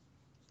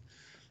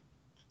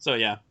 So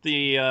yeah,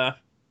 the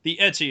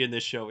ecchi in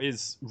this show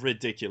is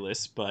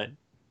ridiculous, but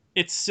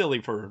it's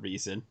silly for a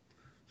reason.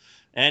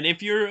 And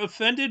if you're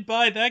offended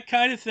by that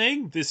kind of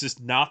thing, this is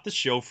not the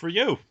show for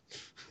you.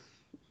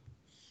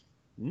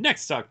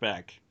 Next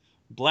talkback.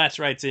 Blatch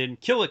writes in,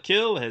 Kill la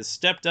Kill has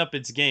stepped up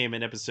its game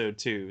in episode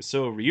 2,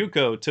 so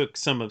Ryuko took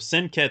some of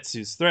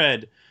Senketsu's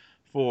thread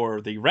for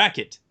the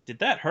racket. Did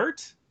that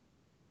hurt?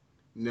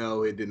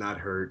 No, it did not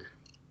hurt.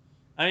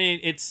 I mean,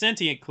 it's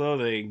sentient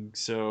clothing,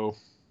 so...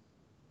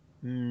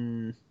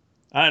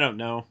 I don't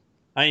know.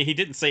 I mean, he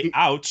didn't say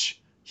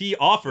ouch. He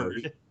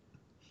offered.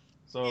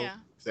 So, Yeah.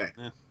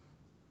 Exactly.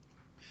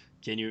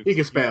 Can you... He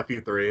can spare a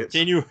few threads.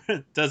 Can you...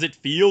 Does it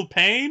feel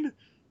pain?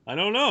 I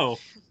don't know.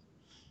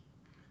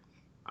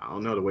 I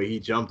don't know, the way he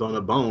jumped on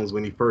the bones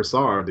when he first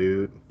saw her,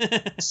 dude.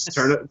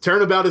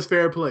 Turnabout is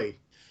fair play.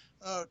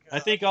 Oh, God. I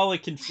think all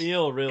it can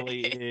feel really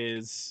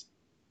is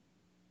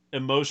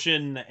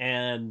emotion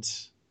and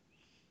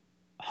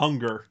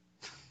hunger.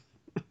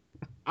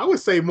 I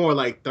would say more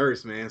like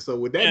thirst, man. So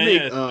would that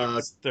make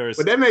thirst.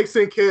 would that make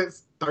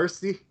Senketsu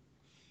thirsty?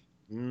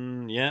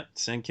 Yeah,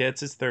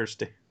 Senketsu is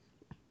thirsty.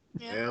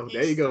 Yeah, Well,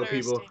 there he's you go, thirsty.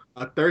 people.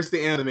 A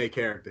thirsty anime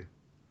character.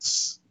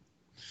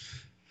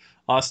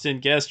 Austin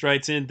Guest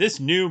writes in, this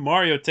new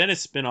Mario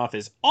Tennis spinoff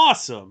is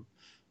awesome.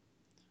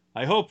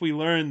 I hope we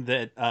learn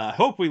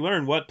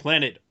what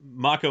planet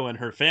Mako and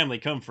her family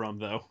come from,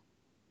 though.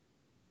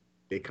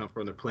 They come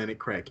from the planet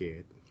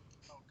Crackhead.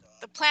 Oh, God.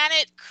 The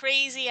planet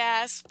crazy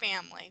ass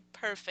family.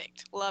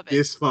 Perfect. Love it.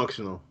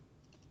 Dysfunctional.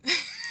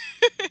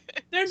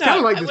 They're It's kinda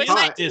not like I this wish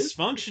pot.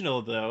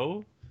 dysfunctional,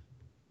 though.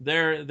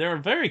 They're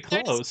very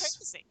They're close. just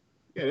crazy.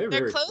 Yeah, they're They're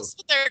very close,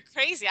 but they're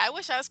crazy. I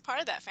wish I was part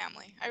of that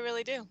family. I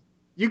really do.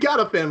 You got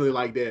a family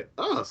like that.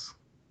 Us.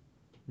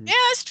 Yeah,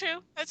 that's true.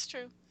 That's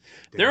true.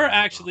 There are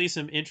Damn. actually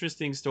some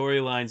interesting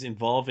storylines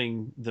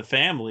involving the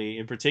family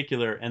in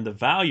particular and the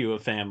value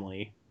of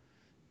family.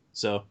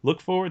 So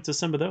look forward to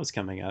some of those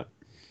coming up.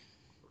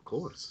 Of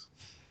course.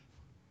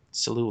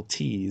 It's a little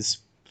tease.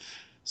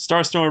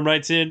 Starstorm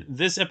writes in,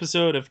 this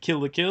episode of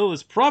Kill la Kill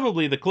is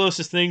probably the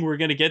closest thing we're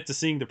going to get to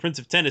seeing the Prince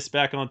of Tennis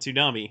back on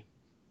Toonami.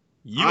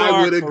 You I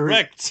are would agree.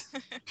 correct.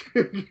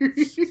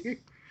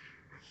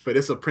 But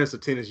it's a Prince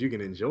of Tennis you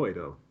can enjoy,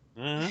 though.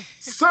 A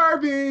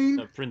Serving!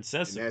 And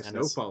princess of that's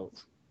tennis. no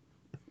fault.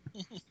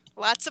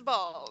 Lots of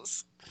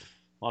balls.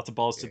 Lots of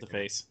balls to the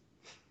face.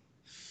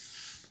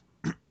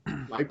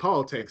 Like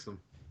Paul takes them.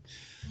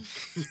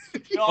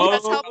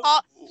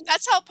 Oh.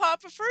 That's how Paul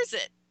prefers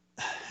it.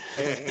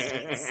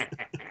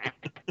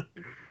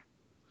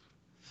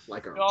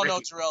 Like a We all know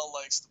record. Terrell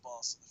likes the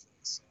balls to the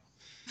face.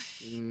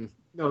 So.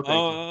 No, thank you.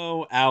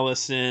 Oh,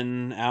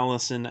 Allison.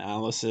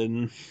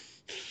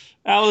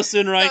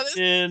 Allison writes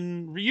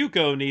in,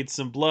 Ryuko needs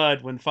some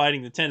blood when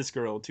fighting the tennis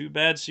girl. Too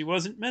bad she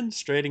wasn't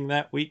menstruating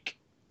that week.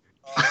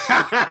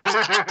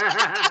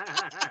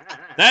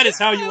 That is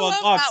how you I love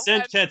unlock that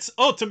one. Senket's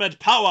ultimate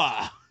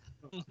power.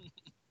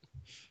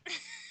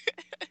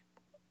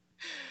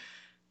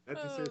 That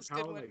Oh, just says that's a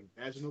good power one. like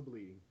vaginal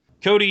bleeding.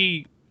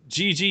 Cody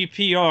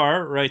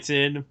GGPR writes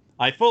in,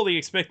 I fully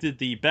expected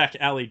the back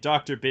alley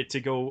doctor bit to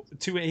go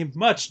to a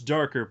much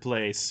darker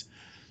place.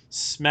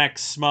 Smack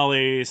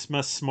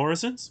Smolly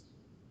Morrison's?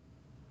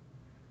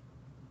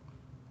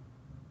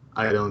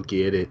 I don't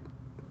get it.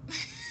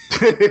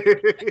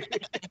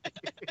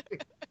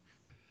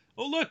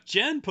 Oh, look,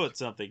 Jen put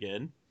something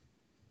in.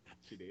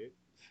 She did.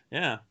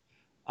 Yeah.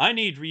 I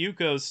need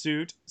Ryuko's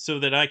suit so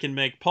that I can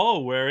make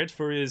Paul wear it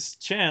for his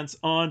chance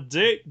on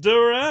Date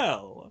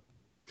Durrell.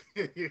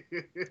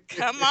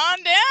 Come on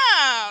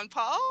down,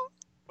 Paul.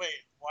 Wait,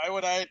 why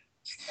would I?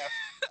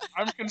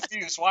 I'm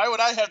confused. Why would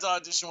I have to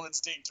audition when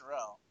it's Date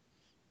Terrell?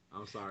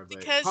 I'm sorry, but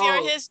Because Paul,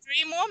 you're his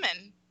dream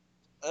woman.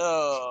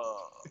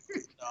 Oh,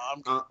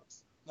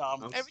 no,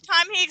 I'm. Every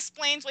time he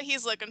explains what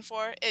he's looking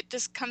for, it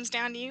just comes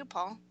down to you,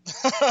 Paul.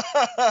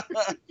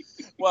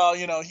 Well,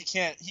 you know he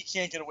can't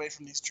get away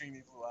from these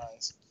dreamy blue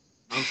eyes.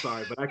 I'm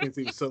sorry, but I can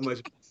see so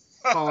much.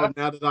 Paul,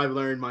 now that I've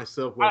learned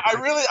myself, what I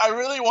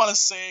really want to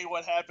say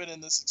what happened in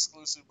this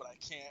exclusive, but I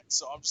can't.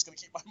 So I'm just gonna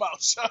keep my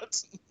mouth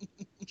shut.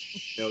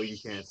 no, you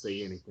can't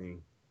say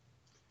anything.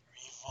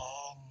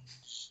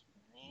 Revenge.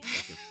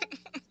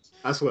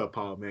 I swear,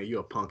 Paul, man, you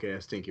a punk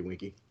ass Tinky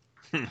Winky.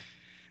 Cry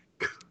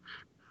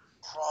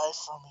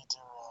for me,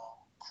 Darrell.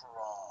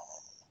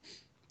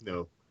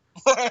 No,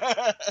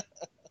 Cry.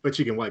 but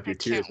you can wipe your I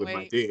tears can't with my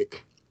wait.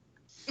 dick.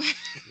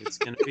 It's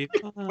going to be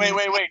fun. Wait.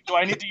 Do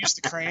I need to use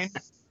the crane?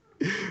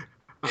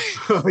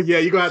 Yeah,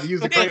 you're gonna have to use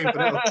the crane for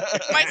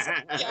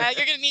that. Yeah,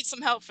 you're gonna need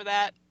some help for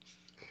that.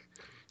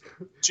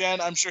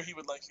 Jen, I'm sure he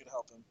would like you to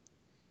help him.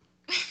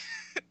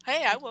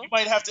 Hey, I will. You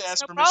might have to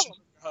ask No permission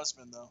problem. from your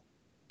husband, though.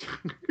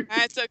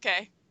 It's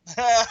okay.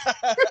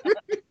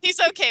 He's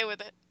okay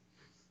with it.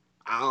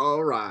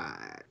 All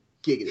right,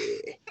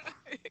 giggity.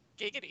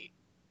 Giggity.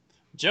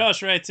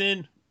 Josh writes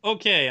in,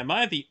 okay, am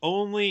I the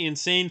only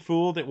insane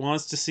fool that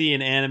wants to see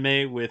an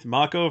anime with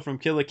Mako from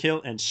Kill la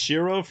Kill and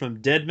Shiro from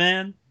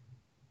Deadman?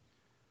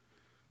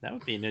 That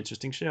would be an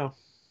interesting show.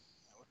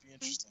 That would be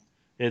interesting.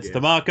 It's Yes.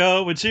 the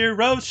Mako and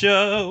Shiro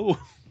show.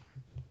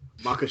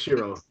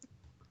 Makashiro.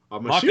 Or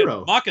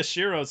Mashiro.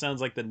 Makashiro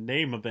sounds like the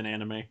name of an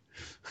anime.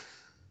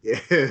 Yeah,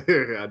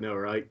 I know,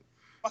 right?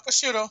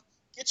 Makoshiro,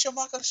 get your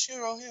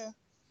Makoshiro here.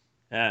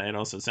 Yeah, it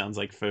also sounds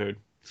like food.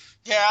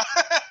 Yeah.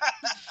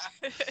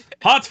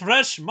 Hot,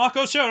 fresh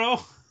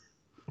Makoshiro.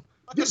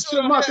 Get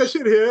your Maka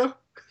shit here.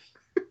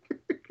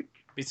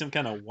 Be some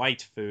kind of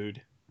white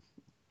food.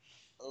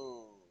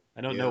 Oh.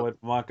 I don't know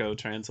what Mako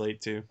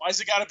translate to. Why's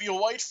it gotta be a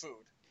white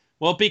food?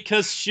 Well,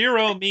 because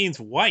Shiro means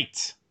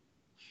white.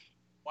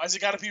 Why's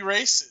it gotta be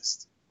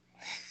racist?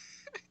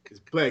 It's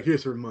Black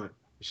History Month.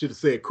 You should have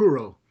said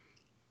Kuro.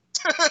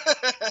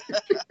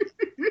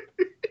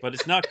 But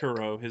it's not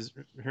Kuro.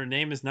 Her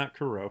name is not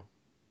Kuro.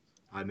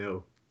 I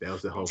know. That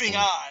was the whole Moving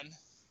point. on.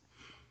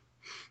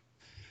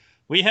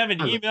 We have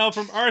an email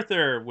from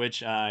Arthur,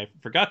 which I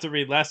forgot to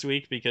read last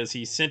week because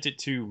he sent it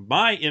to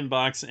my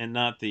inbox and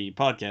not the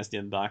podcast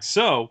inbox.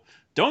 So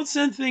don't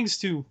send things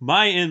to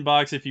my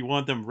inbox if you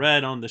want them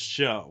read on the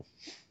show.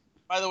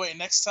 By the way,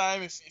 next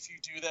time if you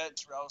do that,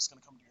 Terrell's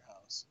gonna come to your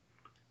house.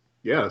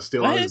 Yeah,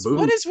 still on his booze.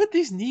 What is with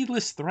these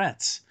needless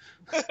threats?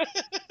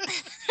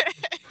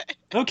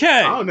 Okay.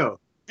 I don't know.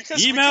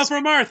 Email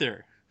from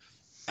Arthur.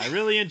 I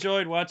really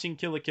enjoyed watching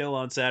Kill la Kill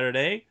on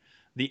Saturday.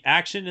 The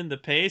action and the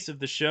pace of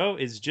the show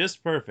is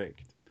just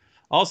perfect.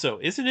 Also,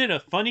 isn't it a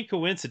funny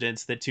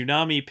coincidence that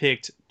Toonami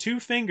picked Two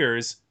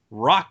Fingers,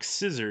 Rock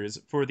Scissors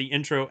for the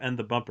intro and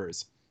the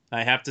bumpers?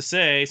 I have to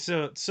say,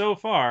 so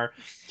far,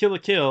 Kill la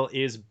Kill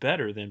is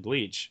better than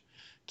Bleach.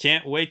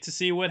 Can't wait to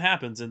see what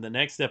happens in the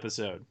next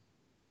episode.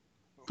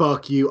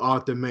 Fuck you,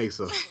 Arthur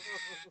Mesa.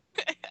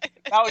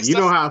 You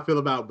know how I feel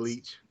about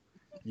Bleach.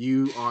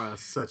 You are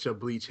such a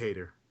Bleach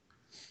hater.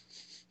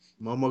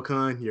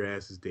 Momocon, your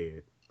ass is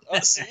dead. Oh,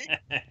 see?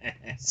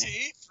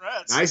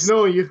 Threats. Nice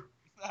knowing you.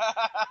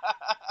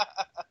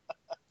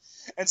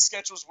 And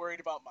Sketch was worried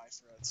about my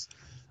threats.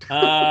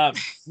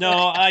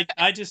 No,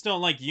 I just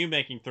don't like you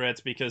making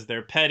threats because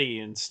they're petty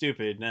and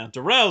stupid. Now,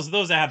 Darrell's,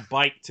 those that have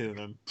bite to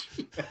them.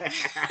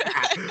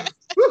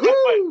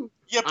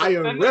 Yeah, I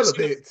am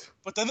relevant.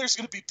 But then there's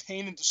going to be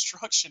pain and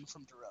destruction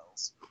from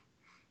Darrell's.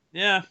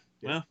 Yeah,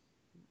 well,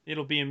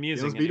 it'll be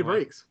amusing. It'll be the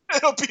brakes.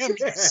 It'll be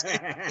amusing.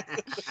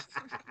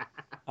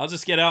 I'll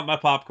just get out my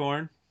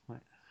popcorn.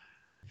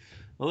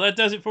 Well, that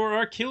does it for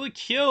our Kill la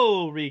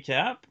Kill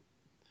recap.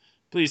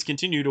 Please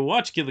continue to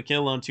watch Kill la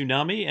Kill on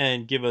Toonami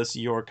and give us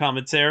your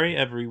commentary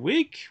every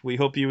week. We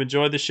hope you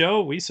enjoy the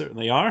show. We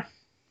certainly are.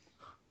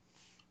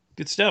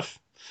 Good stuff.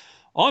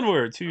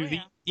 Onward to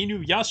the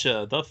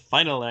Inuyasha, the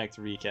final act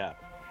recap.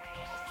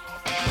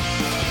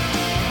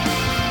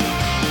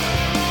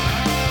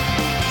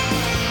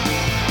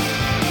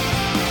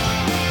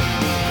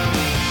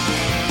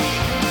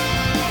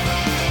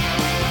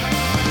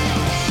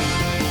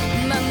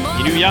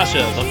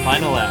 Inuyasha, the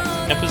final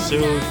act,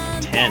 episode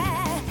 10.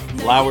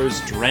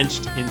 Flowers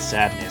drenched in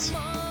sadness.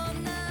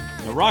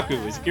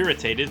 Naraku is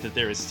irritated that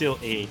there is still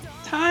a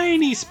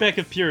tiny speck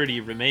of purity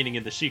remaining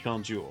in the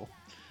Shikon jewel,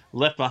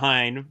 left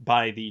behind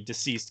by the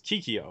deceased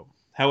Kikyo.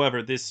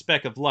 However, this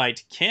speck of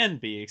light can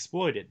be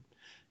exploited.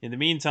 In the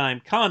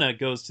meantime, Kana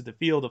goes to the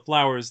field of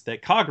flowers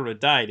that Kagura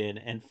died in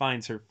and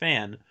finds her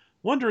fan,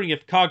 wondering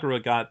if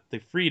Kagura got the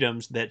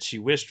freedoms that she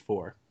wished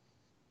for.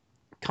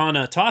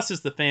 Kana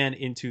tosses the fan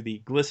into the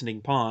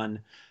glistening pond,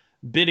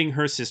 bidding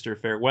her sister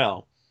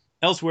farewell.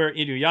 Elsewhere,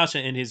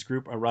 Inuyasha and his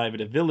group arrive at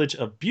a village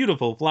of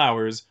beautiful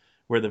flowers,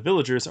 where the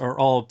villagers are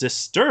all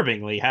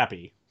disturbingly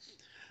happy.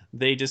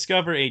 They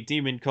discover a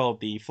demon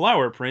called the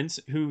Flower Prince,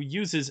 who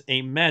uses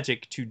a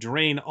magic to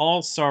drain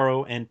all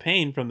sorrow and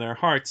pain from the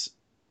hearts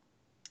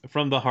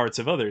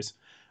of others,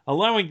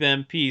 allowing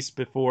them peace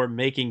before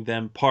making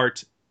them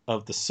part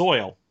of the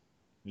soil.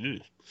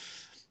 Ugh.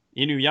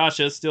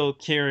 Inuyasha, still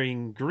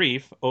carrying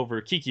grief over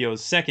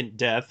Kikyo's second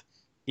death,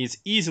 is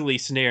easily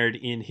snared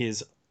in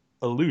his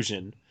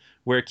illusion,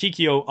 where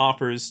Kikyo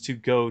offers to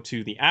go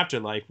to the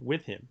afterlife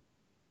with him.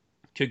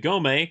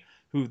 Kagome,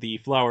 who the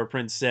Flower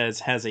Prince says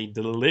has a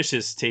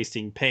delicious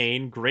tasting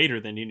pain greater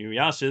than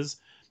Inuyasha's,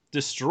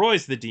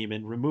 destroys the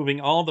demon,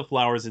 removing all the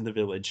flowers in the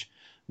village.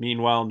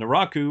 Meanwhile,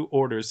 Naraku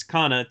orders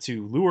Kana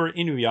to lure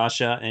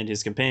Inuyasha and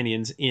his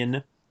companions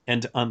in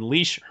and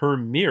unleash her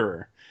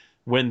mirror.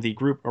 When the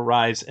group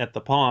arrives at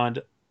the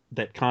pond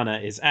that Kana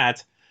is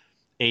at,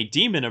 a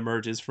demon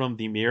emerges from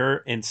the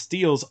mirror and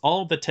steals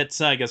all the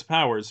Tetsaiga's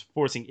powers,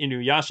 forcing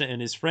Inuyasha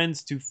and his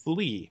friends to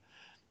flee.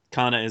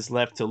 Kana is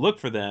left to look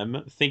for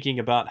them, thinking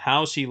about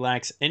how she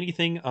lacks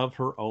anything of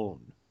her own.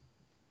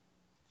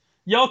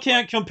 Y'all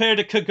can't compare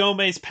to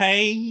Kagome's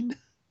pain.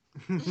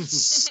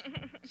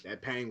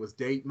 That pain was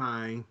date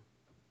mine.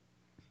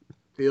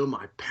 Feel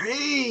my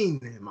pain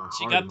in my heart.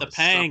 She got the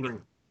pang.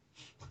 Suffering.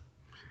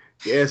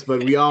 Yes,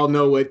 but we all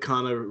know what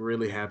Kana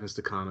really happens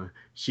to Kana.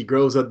 She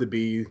grows up to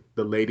be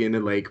the lady in the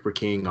lake for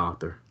King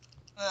Arthur.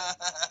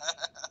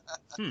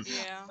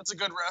 Yeah. That's a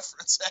good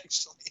reference,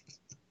 actually.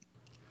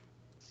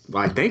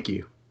 Why, thank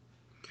you.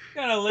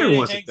 Got a lady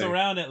hangs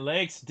around at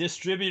lakes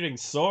distributing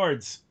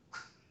swords.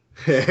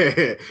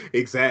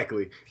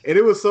 Exactly. And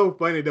it was so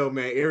funny, though,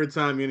 man. Every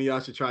time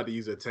Inuyasha tried to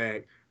use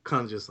attack,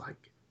 Kana's just like,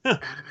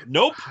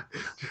 Nope.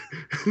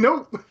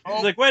 Nope.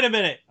 He's like, wait a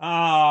minute.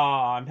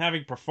 I'm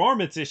having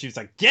performance issues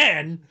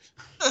again.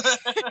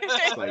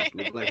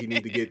 Look like you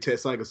need to get Ted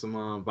Cycle some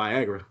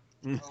Viagra.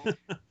 Oh,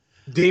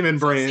 Demon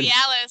brand.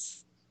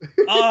 Cialis.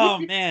 Oh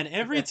man,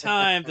 every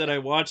time that I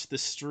watch the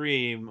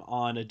stream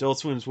on Adult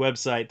Swim's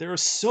website, there are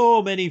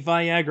so many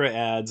Viagra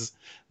ads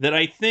that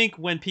I think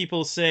when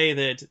people say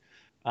that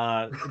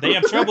they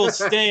have trouble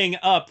staying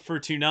up for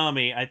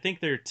Toonami, I think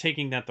they're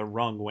taking that the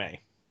wrong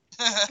way.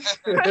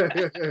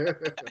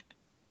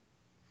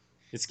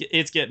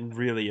 It's getting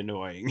really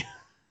annoying.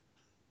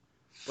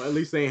 Well, at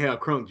least they ain't have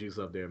crunk juice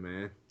up there,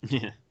 man.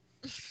 Yeah.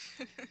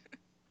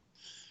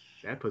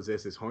 That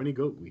possesses horny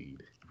goat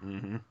weed.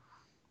 Mm-hmm.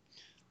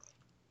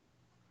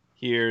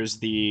 Here's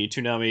the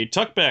Toonami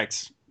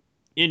talkbacks.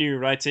 Inu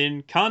writes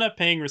in, Kana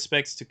paying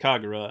respects to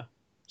Kagura.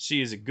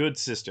 She is a good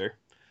sister.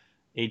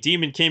 A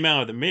demon came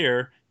out of the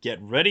mirror.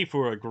 Get ready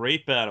for a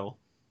great battle.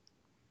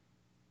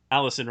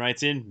 Allison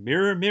writes in,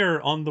 mirror,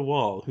 mirror on the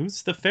wall.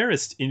 Who's the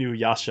fairest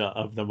Inuyasha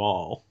of them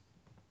all?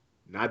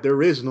 Not the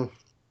original.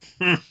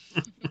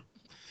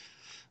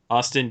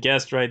 Austin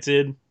Guest writes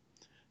in,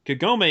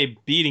 Kagome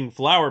beating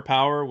Flower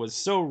Power was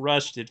so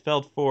rushed it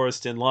felt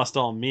forced and lost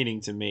all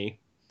meaning to me.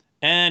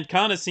 And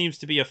Kana seems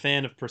to be a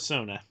fan of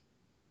Persona.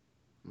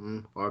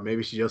 Or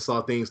maybe she just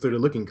saw things through the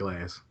looking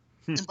glass.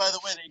 And by the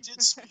way, they did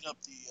speed up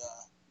the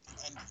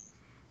ending,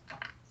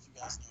 if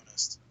you guys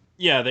noticed.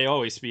 Yeah, they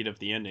always speed up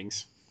the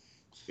endings.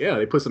 Yeah,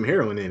 they put some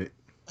heroin in it.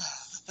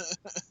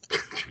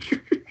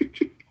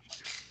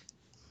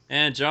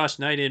 And Josh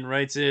Knighton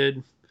writes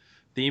in,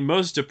 the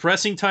most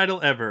depressing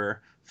title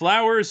ever.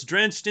 Flowers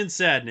drenched in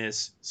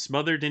sadness,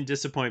 smothered in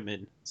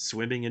disappointment,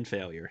 swimming in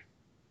failure.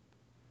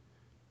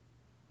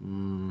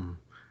 Man,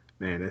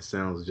 that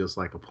sounds just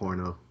like a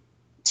porno.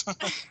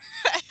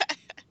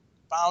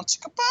 Bow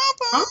chicka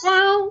bow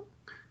bow.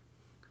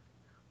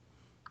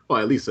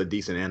 Well, at least a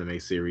decent anime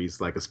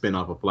series, like a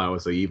spin-off of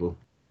Flowers of Evil.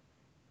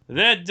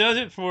 That does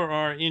it for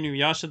our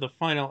Inuyasha the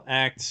Final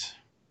Act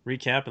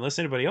recap, unless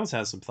anybody else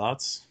has some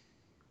thoughts.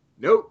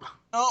 Nope.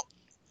 Nope.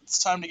 It's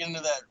time to get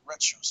into that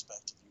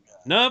retrospective, you guys.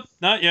 Nope,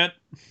 not yet.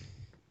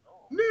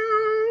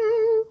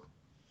 No.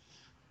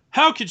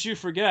 How could you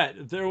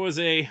forget? There was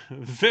a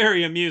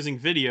very amusing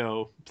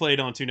video played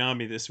on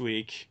Toonami this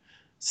week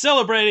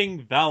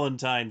celebrating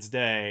Valentine's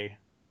Day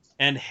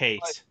and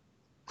hate.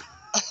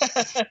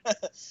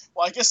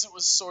 Well, I guess it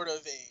was sort of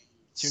a...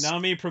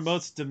 Toonami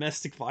promotes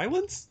domestic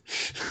violence?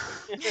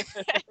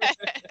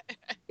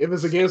 If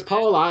it's against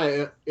Paul,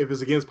 I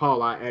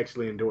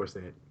actually endorse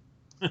that.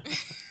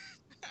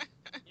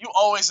 You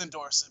always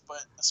endorse it,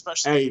 but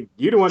especially... Hey,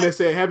 you're the one that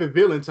said Happy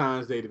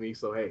Valentine's Day to me,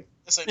 so hey.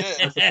 Yes, I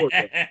did. I support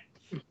that.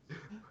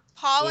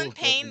 Paul Oh, and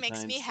pain makes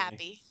Valentine's me Day.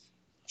 happy.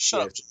 Shut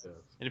up. Yes, it does.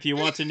 And if you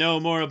want to know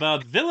more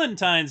about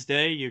Valentine's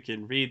Day, you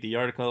can read the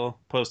article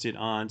posted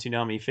on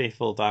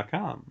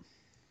ToonamiFaithful.com.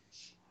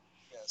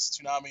 Yes,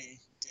 Toonami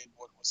did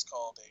what was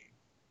called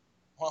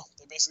well,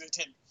 they basically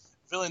did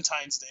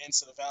Valentine's Day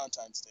instead of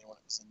Valentine's Day when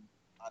it was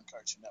on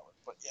Cartoon Network.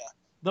 But yeah.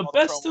 The All the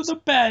best of promos. the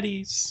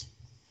baddies.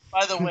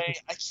 By the way,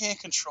 I can't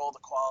control the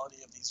quality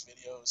of these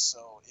videos,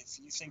 so if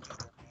you think that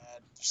they're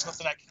bad, there's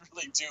nothing I can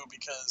really do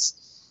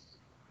because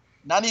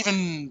not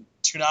even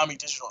Toonami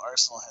Digital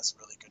Arsenal has a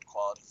really good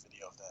quality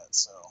video of that.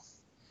 So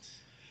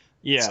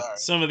Yeah, Sorry.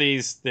 some of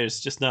these, there's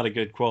just not a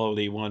good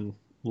quality one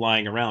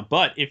lying around.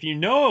 But if you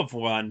know of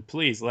one,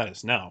 please let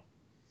us know.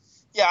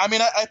 yeah, I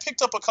mean, I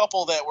picked up a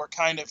couple that were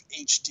kind of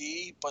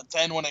HD, but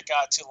then when it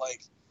got to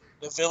like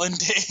the Villain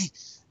Day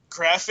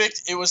graphic,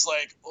 it was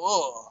like,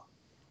 oh.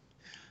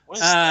 What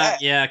is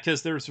that? Yeah,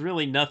 because there's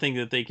really nothing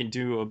that they can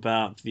do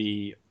about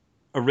the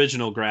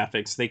original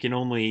graphics. They can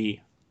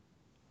only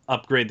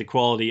upgrade the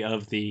quality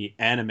of the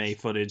anime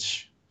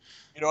footage.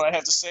 You know what I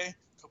have to say?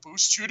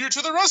 Caboose Jr.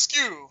 to the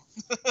rescue!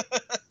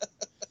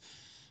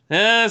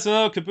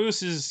 So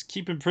Caboose is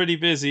keeping pretty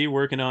busy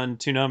working on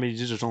Toonami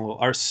Digital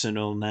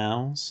Arsenal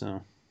now,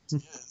 so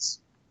Yes.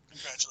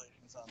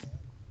 Congratulations on that.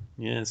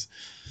 yes.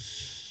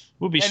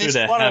 We'll be And sure if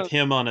to you wanna- have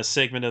him on a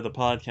segment of the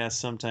podcast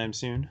sometime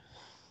soon.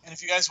 And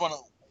if you guys want to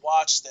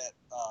watch that,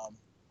 I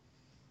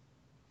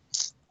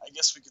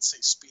guess we could say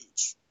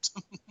speech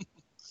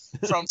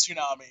from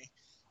Toonami,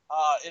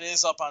 it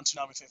is up on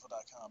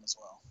ToonamiFaithful.com as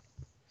well.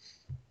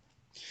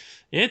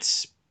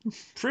 It's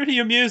pretty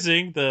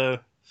amusing, the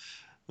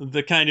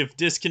kind of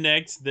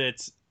disconnect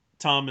that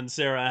Tom and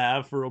Sarah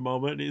have for a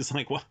moment. He's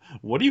like,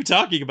 what are you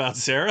talking about,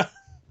 Sarah?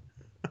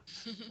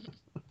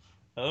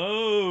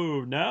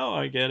 Oh, now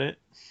I get it.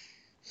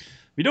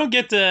 We don't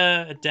get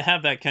to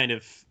have that kind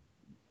of,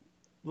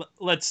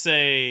 let's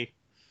say,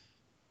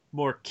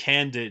 more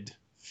candid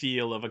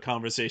feel of a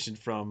conversation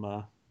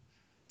from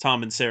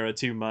Tom and Sarah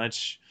too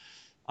much.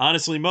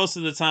 Honestly, most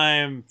of the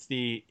time,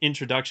 the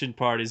introduction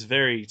part is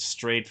very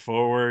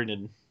straightforward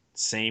and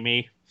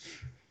samey.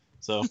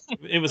 So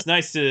it was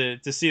nice to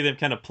see them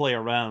kind of play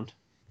around.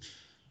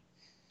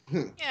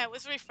 Yeah, it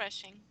was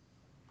refreshing.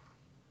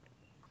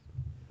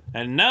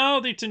 And now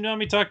the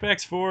Toonami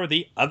talkbacks for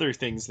the other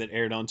things that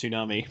aired on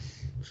Toonami.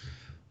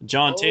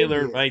 John Oh,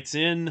 Taylor yeah. writes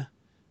in,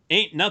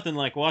 Ain't nothing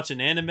like watching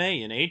anime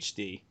in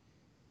HD.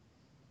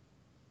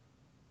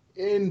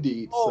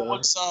 Indeed, sir.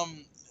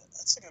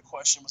 That's a good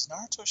question. Was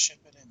Naruto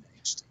shipping in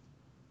HD?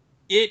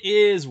 It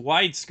is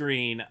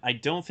widescreen. I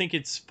don't think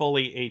it's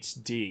fully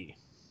HD.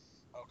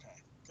 Okay.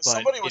 But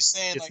somebody was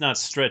saying it's like not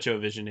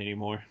Stretch-O-Vision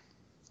anymore.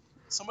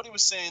 Somebody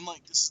was saying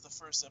like this is the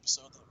first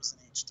episode that was in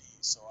HD,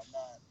 so I'm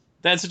not.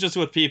 That's just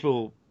what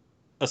people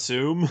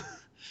assume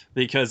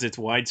because it's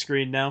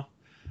widescreen now.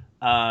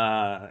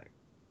 I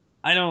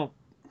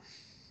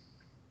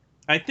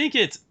think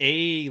it's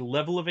a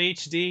level of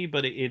HD,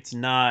 but it's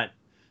not.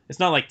 It's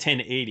not like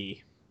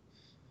 1080.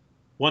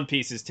 One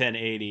Piece is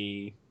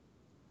 1080.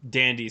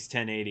 Dandy's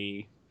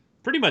 1080.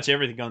 Pretty much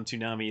everything on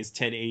Toonami is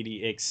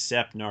 1080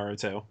 except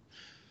Naruto.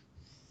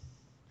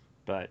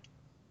 But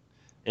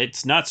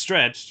it's not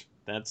stretched.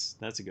 That's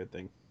a good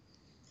thing.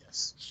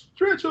 Yes.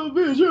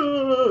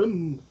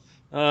 Stretch-O-Vision.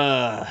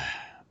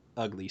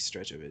 Ugly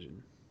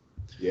Stretch-O-Vision.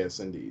 Yes,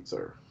 indeed,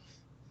 sir.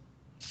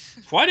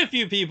 Quite a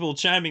few people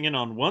chiming in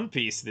on One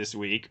Piece this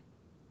week.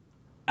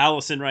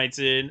 Allison writes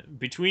in,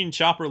 between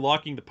Chopper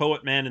locking the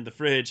Poet Man in the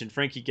fridge and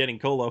Frankie getting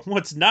cola,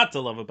 what's not to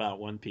love about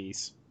One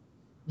Piece?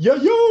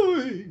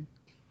 Yay!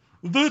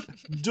 The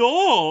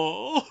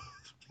doll!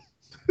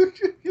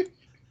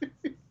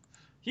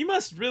 He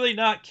must really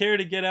not care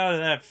to get out of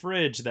that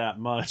fridge that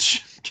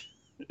much.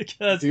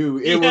 Because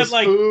Dude, he it had was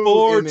like food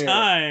 4 in there.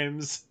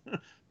 times.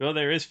 Well,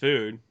 there is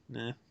food.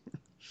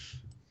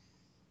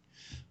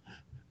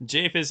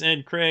 Japhus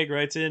and Craig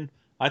writes in,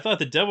 I thought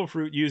the Devil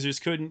Fruit users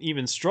couldn't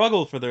even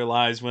struggle for their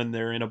lives when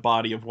they're in a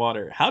body of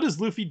water. How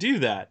does Luffy do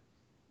that?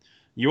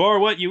 You are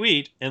what you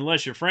eat,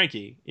 unless you're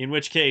Frankie, in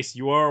which case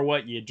you are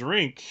what you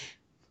drink.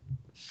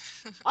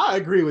 I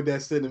agree with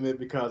that sentiment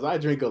because I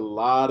drink a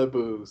lot of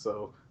booze,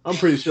 so I'm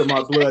pretty sure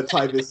my blood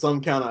type is some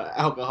kind of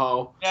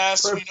alcohol.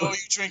 Yes, we know you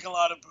drink a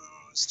lot of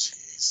booze.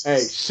 Jesus.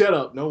 Hey, shut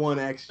up. No one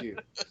asked you.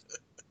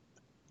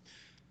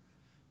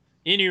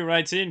 Inu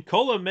writes in,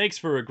 Cola makes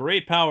for a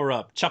great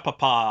power-up.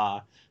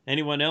 Chapapa.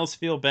 Anyone else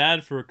feel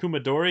bad for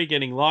Kumadori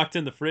getting locked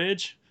in the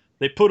fridge?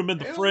 They put him in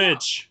the Hell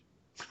fridge.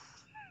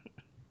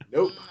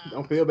 Nope,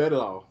 don't feel bad at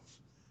all.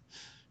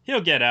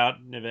 He'll get out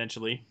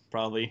eventually,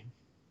 probably.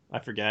 I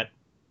forget.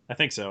 I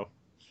think so.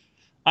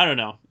 I don't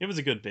know. It was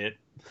a good bit.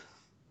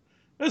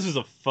 This was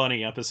a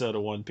funny episode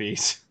of One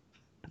Piece.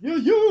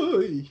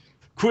 Yay!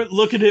 Quit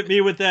looking at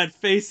me with that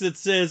face that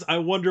says, I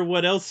wonder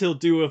what else he'll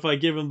do if I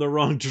give him the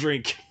wrong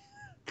drink.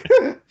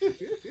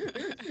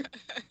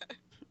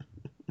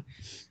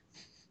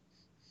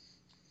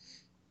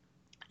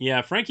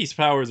 Yeah, Frankie's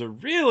powers are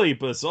really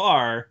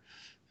bizarre.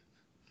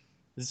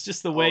 It's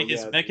just the way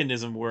his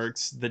mechanism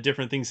works. The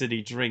different things that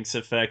he drinks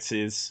affects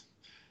his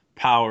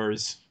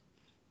powers.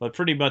 But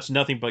pretty much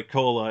nothing but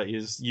cola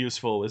is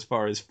useful as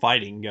far as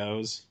fighting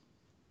goes.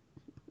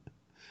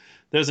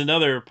 There's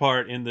another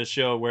part in the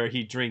show where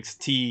he drinks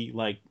tea,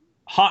 like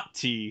hot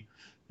tea,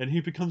 and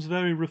he becomes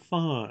very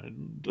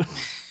refined.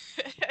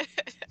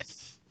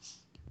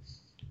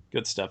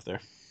 Good stuff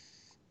there.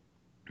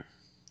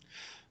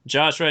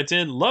 Josh writes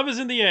in, love is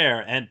in the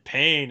air, and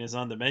pain is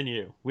on the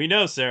menu. We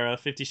know, Sarah,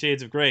 50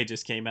 Shades of Grey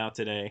just came out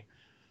today.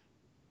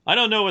 I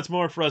don't know what's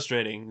more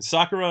frustrating,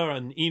 Sakura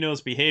and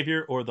Ino's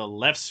behavior or the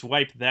left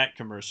swipe that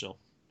commercial.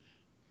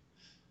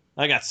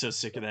 I got so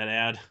sick of that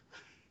ad.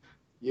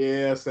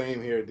 Yeah,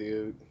 same here,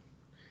 dude.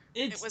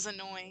 It was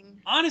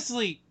annoying.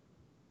 Honestly,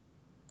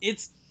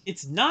 it's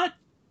not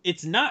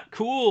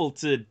cool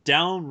to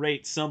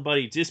downrate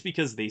somebody just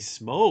because they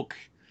smoke.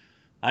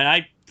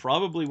 I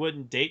probably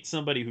wouldn't date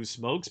somebody who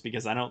smokes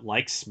because I don't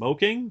like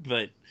smoking,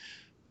 but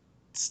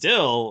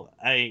still,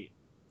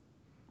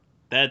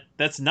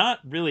 that's not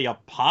really a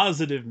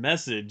positive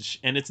message,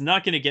 and it's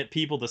not going to get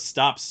people to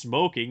stop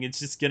smoking. It's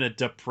just going to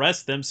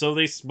depress them so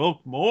they smoke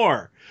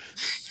more.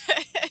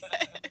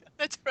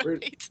 That's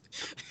right.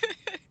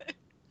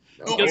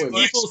 Because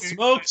people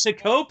smoke to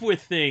cope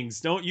with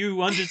things. Don't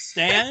you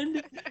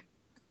understand?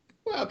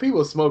 Well,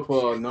 people smoke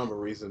for a number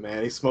of reasons,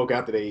 man. They smoke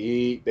after they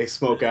eat. They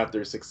smoke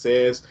after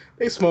success.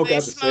 They smoke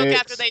after sex.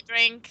 After they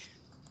drink.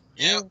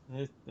 Yeah,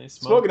 they smoke.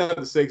 Smoking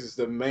after sex is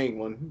the main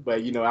one.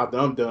 But, you know, after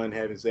I'm done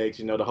having sex,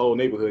 you know, the whole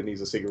neighborhood needs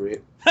a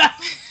cigarette.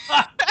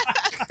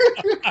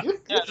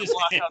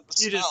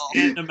 You just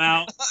hand them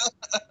out.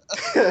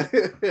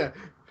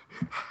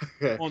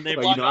 Well, they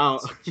block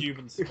out some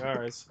Cuban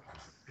cigars.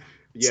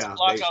 Yeah.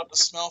 Block out the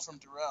smell from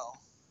Durrell.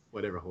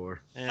 Whatever, whore.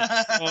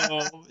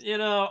 So, you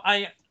know,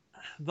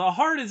 the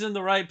heart is in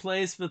the right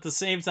place, but at the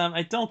same time,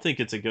 I don't think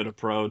it's a good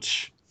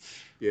approach.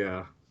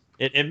 Yeah.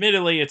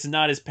 Admittedly, it's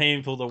not as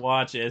painful to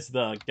watch as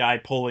the guy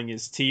pulling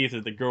his teeth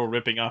or the girl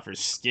ripping off her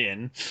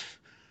skin.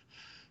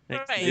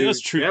 Right. It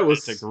was true.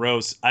 It's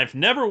gross. I've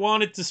never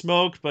wanted to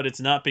smoke, but it's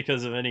not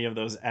because of any of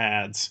those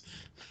ads.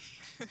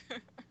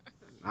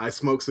 I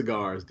smoke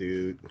cigars,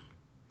 dude.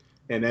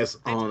 And that's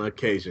on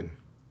occasion.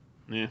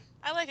 Yeah.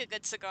 I like a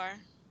good cigar.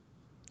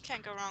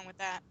 Can't go wrong with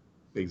that.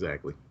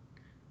 Exactly.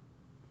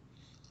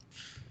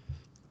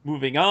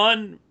 Moving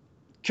on,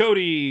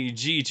 Cody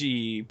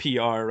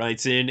GGPR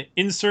writes in,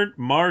 insert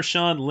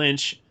Marshawn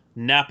Lynch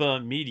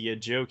Napa media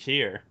joke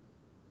here.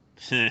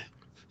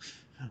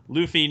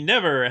 Luffy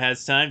never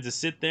has time to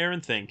sit there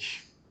and think.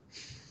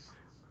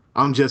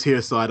 I'm just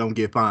here so I don't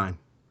get fined.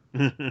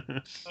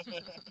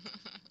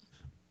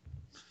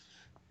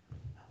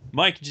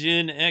 Mike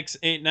Jin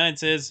X89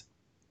 says,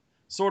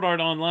 Sword Art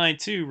Online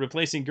 2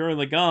 replacing Gurren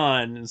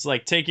Lagann is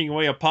like taking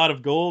away a pot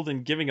of gold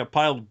and giving a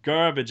pile of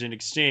garbage in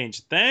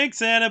exchange. Thanks,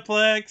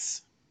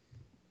 Aniplex.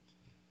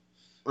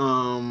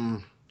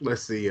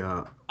 Let's see.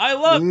 I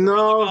love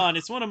Gurren Lagann.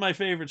 It's one of my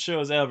favorite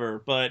shows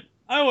ever, but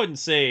I wouldn't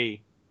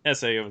say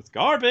SAO is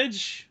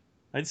garbage.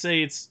 I'd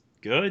say it's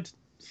good.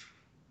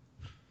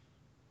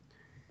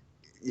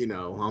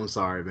 I'm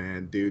sorry,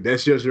 man. Dude,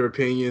 that's just your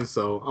opinion,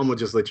 so I'm going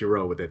to just let you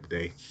roll with that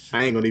today.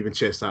 I ain't going to even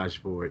chastise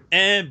you for it.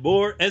 And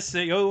more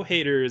SAO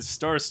haters.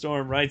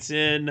 Starstorm writes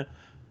in,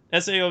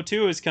 SAO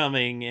 2 is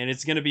coming, and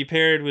it's going to be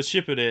paired with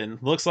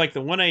Shippuden. Looks like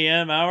the 1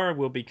 a.m. hour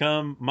will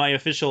become my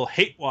official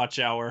hate watch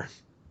hour.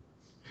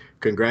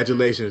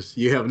 Congratulations.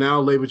 You have now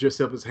labeled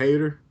yourself as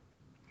hater.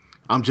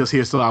 I'm just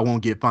here so I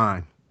won't get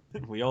fined.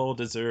 We all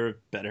deserve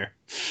better.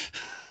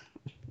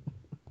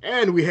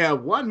 And we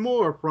have one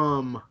more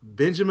from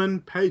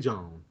Benjamin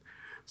Pajon.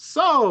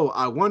 So,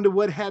 I wonder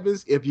what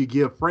happens if you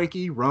give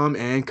Frankie rum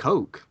and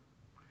coke.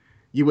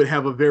 You would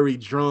have a very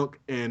drunk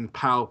and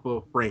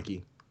powerful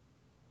Frankie.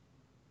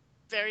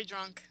 Very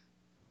drunk.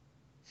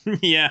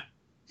 Yeah.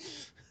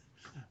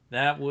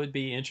 That would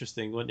be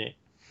interesting, wouldn't it?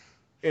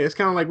 Yeah, it's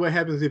kind of like what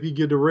happens if you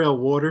give Darrell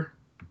water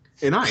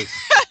and ice.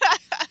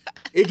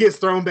 It gets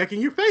thrown back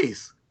in your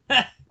face.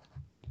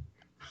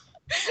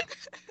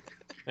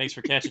 Thanks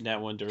for catching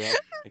that one, Darrell.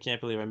 I can't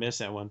believe I missed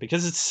that one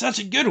because it's such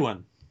a good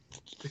one.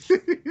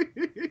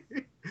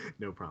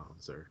 No problem,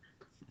 sir.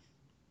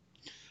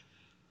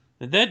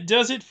 And that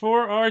does it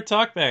for our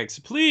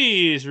talkbacks.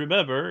 Please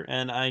remember,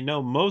 and I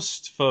know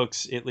most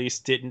folks at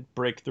least didn't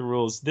break the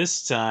rules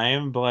this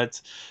time,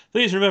 but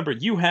please remember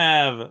you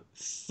have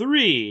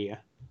 3.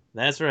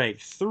 That's right,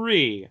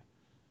 3.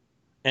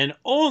 And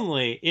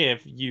only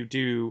if you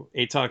do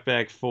a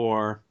talkback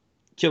for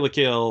Kill la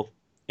Kill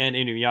and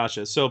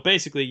Inuyasha. So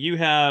basically, you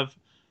have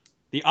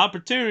the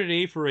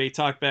opportunity for a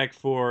talkback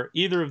for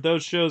either of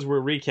those shows we're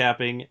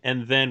recapping,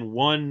 and then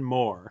one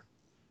more.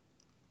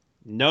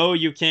 No,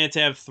 you can't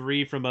have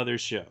 3 from other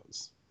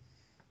shows.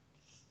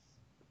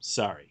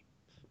 Sorry.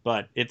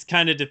 But it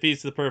kind of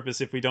defeats the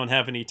purpose if we don't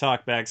have any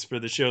talkbacks for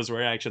the shows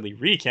we're actually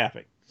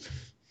recapping.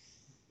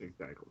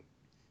 Exactly.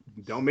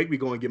 Don't make me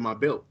go and get my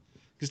belt.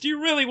 Because do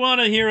you really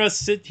want to hear us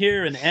sit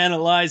here and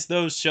analyze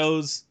those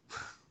shows?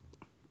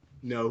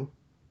 No.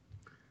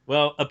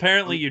 Well,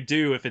 apparently you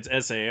do if it's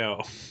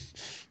SAO.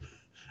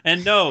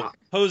 And no,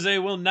 Jose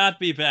will not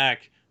be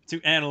back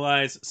to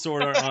analyze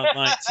Sword Art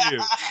Online 2.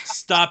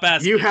 Stop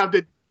asking.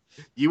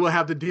 You will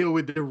have to deal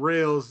with the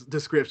Rails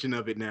description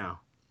of it now.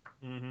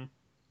 Mm-hmm.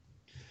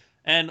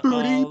 And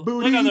booty,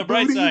 look on the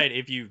bright side.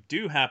 If you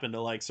do happen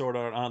to like Sword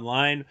Art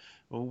Online,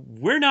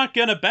 we're not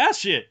gonna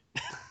bash it.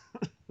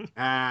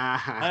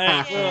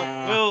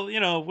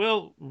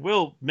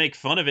 We'll make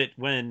fun of it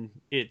when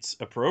it's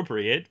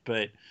appropriate,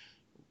 but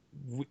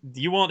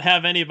you won't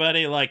have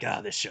anybody like,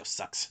 this show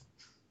sucks.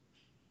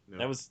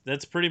 No.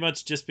 That's pretty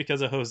much just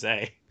because of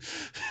Jose.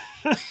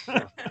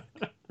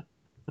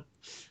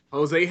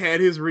 Jose had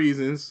his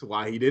reasons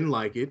why he didn't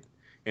like it,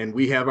 and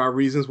we have our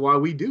reasons why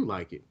we do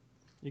like it.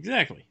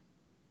 Exactly.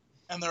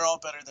 And they're all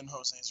better than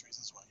Jose's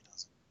reasons why he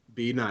doesn't.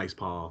 Be nice,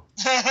 Paul.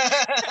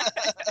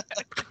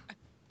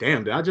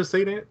 Damn, did I just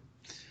say that?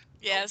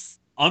 Yes.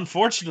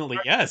 Unfortunately,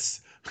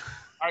 yes.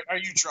 Are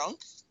you drunk?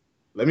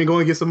 Let me go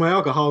and get some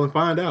alcohol and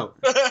find out.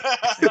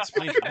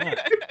 Explain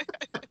that.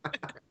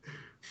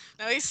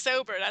 No, he's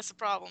sober. That's the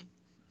problem.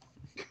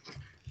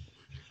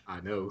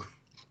 I know.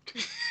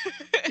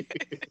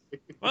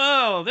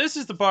 Well, this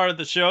is the part of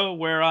the show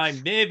where I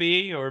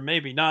maybe or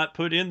maybe not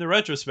put in the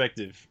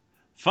retrospective.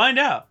 Find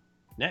out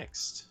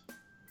next.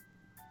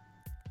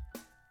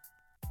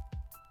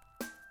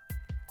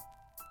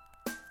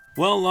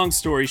 Well, long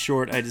story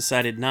short, I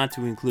decided not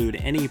to include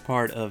any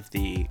part of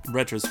the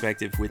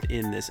retrospective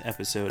within this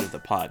episode of the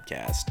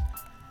podcast.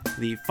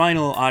 The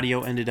final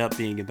audio ended up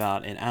being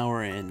about an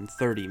hour and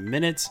 30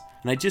 minutes,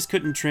 and I just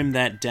couldn't trim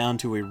that down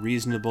to a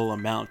reasonable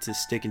amount to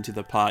stick into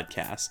the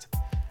podcast.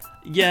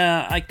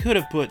 Yeah, I could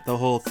have put the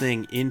whole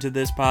thing into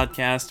this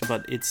podcast,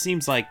 but it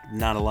seems like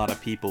not a lot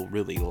of people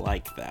really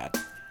like that.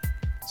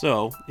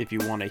 So, if you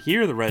want to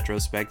hear the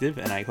retrospective,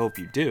 and I hope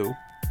you do,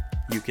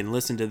 you can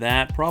listen to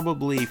that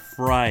probably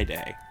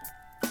Friday.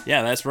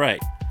 Yeah, that's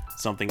right.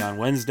 Something on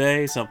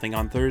Wednesday, something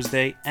on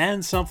Thursday,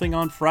 and something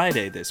on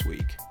Friday this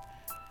week.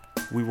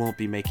 We won't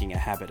be making a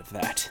habit of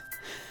that.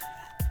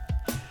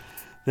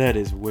 That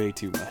is way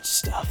too much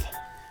stuff.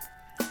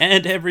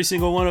 And every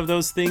single one of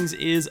those things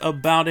is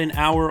about an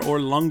hour or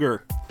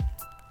longer.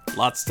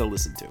 Lots to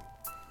listen to.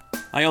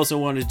 I also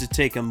wanted to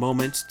take a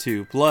moment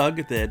to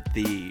plug that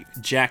the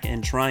Jack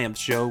and Triumph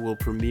show will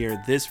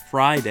premiere this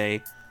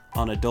Friday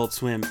on Adult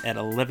Swim at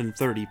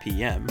 11:30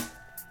 p.m.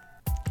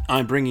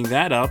 I'm bringing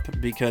that up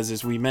because,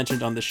 as we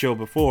mentioned on the show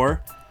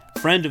before,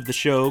 Friend of the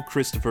show,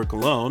 Christopher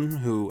Colon,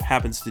 who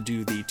happens to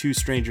do the Two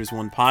Strangers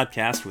One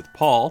podcast with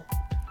Paul,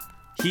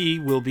 he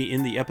will be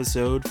in the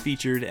episode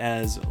featured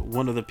as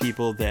one of the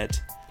people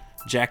that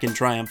Jack and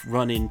Triumph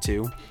run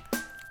into.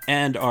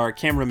 And our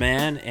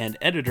cameraman and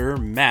editor,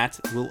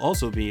 Matt, will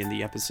also be in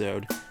the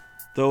episode,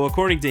 though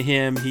according to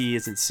him, he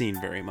isn't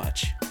seen very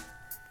much.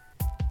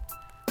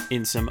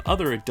 In some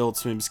other Adult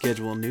Swim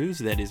schedule news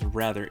that is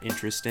rather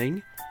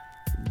interesting,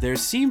 there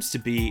seems to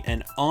be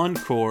an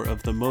encore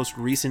of the most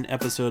recent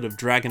episode of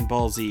Dragon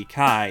Ball Z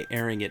Kai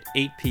airing at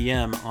 8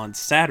 p.m. on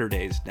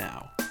Saturdays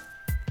now.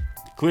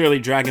 Clearly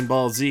Dragon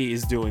Ball Z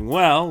is doing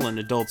well, and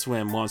Adult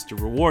Swim wants to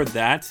reward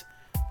that,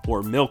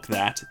 or milk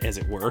that, as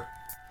it were.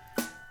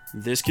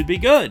 This could be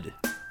good.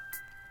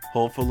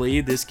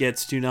 Hopefully this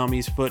gets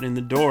Toonami's foot in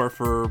the door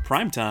for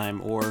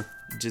primetime, or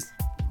just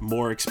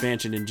more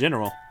expansion in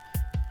general.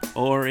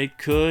 Or it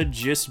could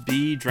just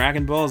be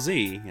Dragon Ball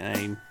Z. I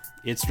mean,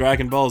 it's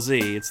Dragon Ball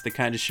Z. It's the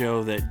kind of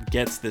show that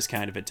gets this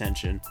kind of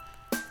attention.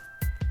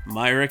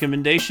 My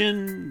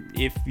recommendation,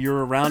 if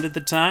you're around at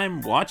the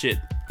time, watch it.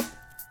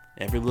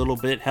 Every little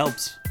bit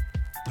helps.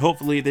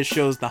 Hopefully this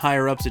shows the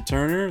higher-ups at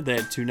Turner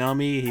that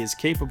Toonami is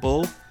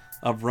capable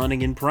of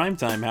running in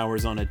primetime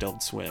hours on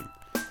Adult Swim.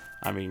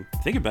 I mean,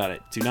 think about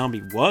it.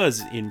 Toonami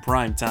was in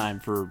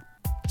primetime for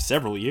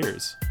several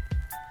years.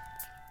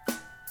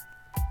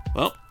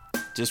 Well,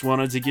 just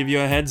wanted to give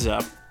you a heads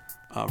up.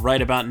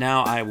 Right about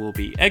now, I will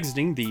be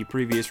exiting the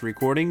previous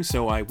recording,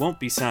 so I won't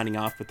be signing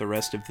off with the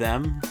rest of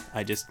them.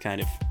 I just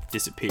kind of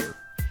disappear.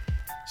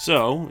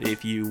 So,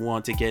 if you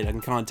want to get in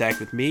contact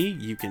with me,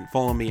 you can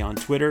follow me on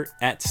Twitter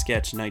at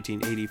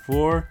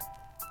Sketch1984,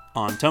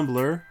 on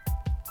Tumblr,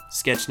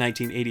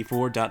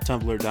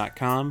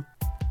 sketch1984.tumblr.com,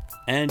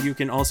 and you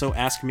can also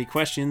ask me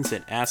questions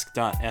at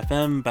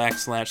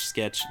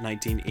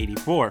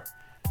ask.fm/sketch1984.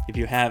 If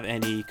you have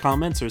any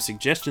comments or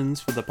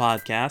suggestions for the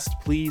podcast,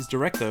 please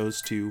direct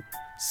those to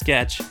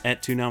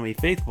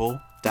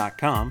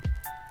sketch@toonamifaithful.com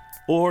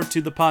or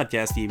to the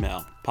podcast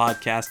email,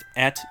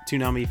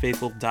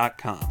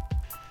 podcast@toonamifaithful.com.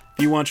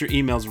 If you want your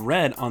emails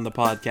read on the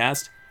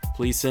podcast,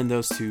 please send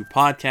those to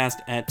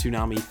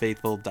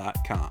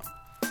podcast@toonamifaithful.com.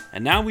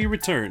 And now we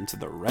return to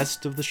the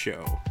rest of the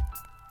show.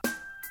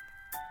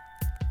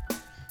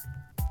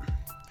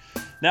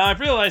 Now,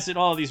 I've realized that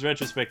all of these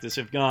retrospectives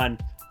have gone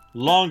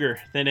longer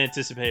than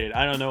anticipated.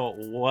 I don't know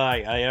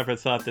why I ever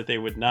thought that they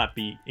would not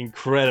be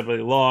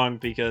incredibly long,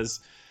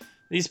 because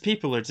these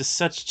people are just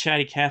such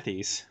chatty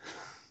Cathys.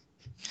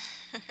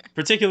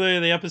 Particularly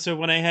the episode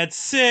when I had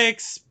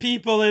 6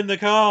 people in the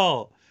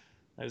call.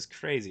 That was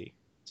crazy.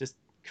 Just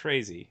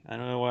crazy. I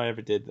don't know why I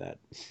ever did that.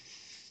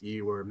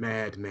 You were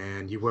mad,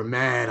 man. You were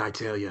mad, I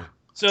tell you.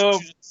 So,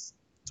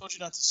 told you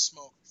not to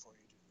smoke before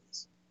you do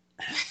this.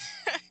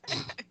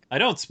 I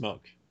don't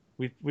smoke.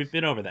 We've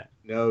been over that.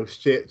 No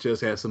shit,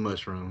 just had some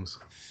mushrooms.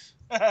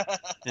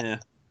 Yeah.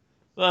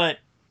 But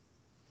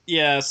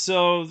yeah,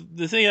 so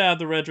the thing about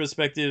the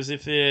retrospectives,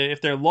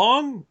 if they're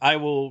long, I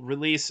will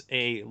release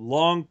a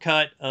long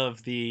cut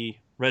of the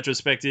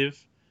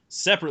retrospective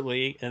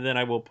separately, and then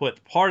I will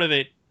put part of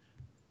it,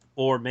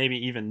 or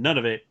maybe even none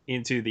of it,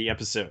 into the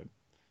episode.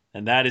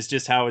 And that is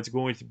just how it's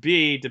going to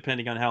be,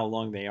 depending on how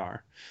long they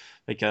are.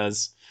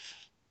 Because,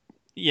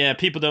 yeah,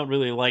 people don't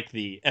really like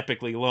the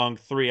epically long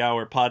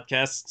 3-hour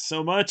podcasts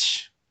so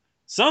much.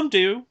 Some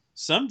do,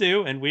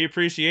 and we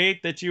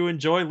appreciate that you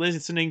enjoy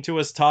listening to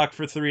us talk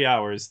for 3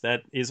 hours.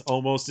 That is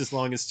almost as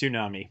long as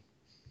Toonami.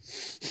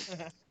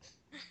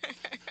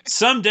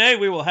 Someday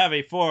we will have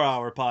a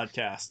 4-hour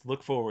podcast.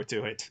 Look forward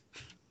to it.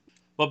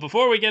 But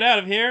before we get out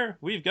of here,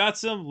 we've got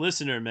some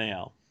listener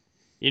mail.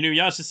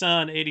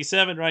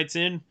 Inuyasha-san87 writes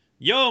in,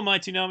 "Yo, my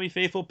Toonami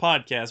Faithful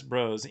podcast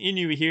bros.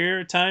 Inu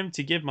here. Time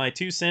to give my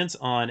 2 cents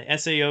on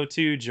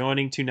SAO2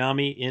 joining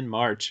Toonami in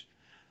March.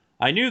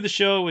 I knew the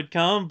show would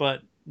come,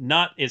 but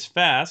not as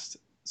fast,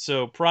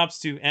 so props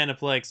to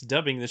Aniplex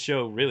dubbing the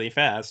show really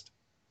fast.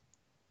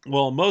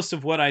 While most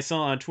of what I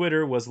saw on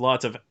Twitter was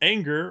lots of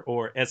anger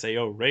or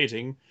SAO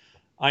raging,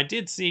 I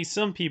did see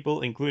some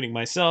people, including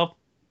myself,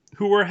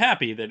 who were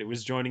happy that it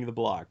was joining the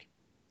block.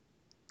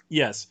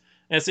 Yes,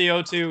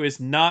 SAO2 is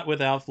not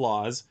without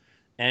flaws,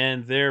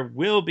 and there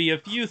will be a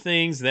few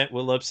things that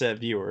will upset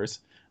viewers.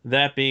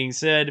 That being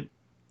said,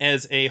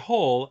 as a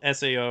whole,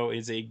 SAO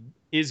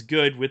is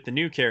good with the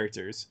new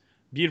characters,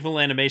 beautiful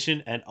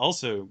animation, and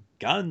also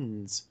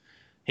guns.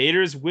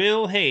 Haters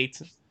will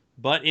hate,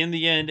 but in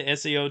the end,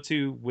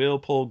 SAO2 will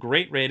pull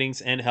great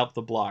ratings and help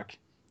the block.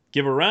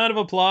 Give a round of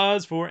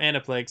applause for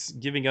Aniplex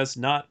giving us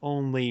not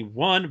only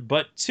 1,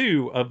 but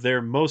 2 of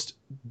their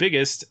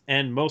biggest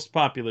and most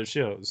popular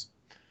shows.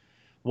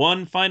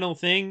 One final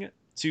thing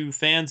to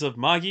fans of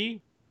Magi,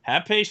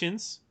 have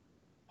patience.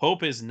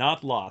 Hope is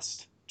not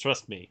lost.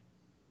 Trust me."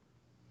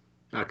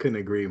 I couldn't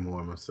agree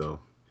more myself.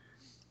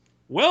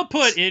 Well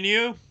put,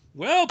 Inu.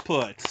 Well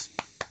put.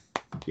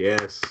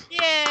 Yes.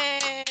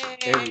 Yay!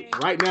 And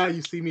right now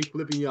you see me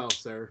flipping you off,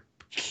 sir.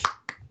 Just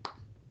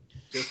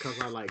because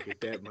I like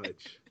it that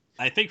much.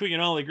 I think we can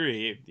all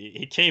agree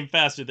it came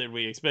faster than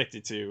we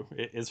expected to,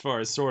 as far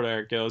as Sword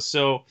Art goes.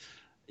 So,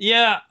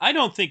 Yeah, I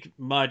don't think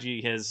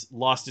Maji has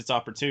lost its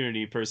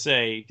opportunity per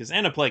se, because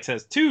Aniplex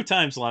has 2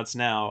 time slots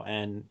now,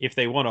 and if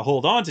they want to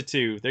hold on to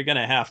 2, they're going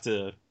to have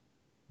to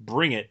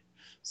bring it.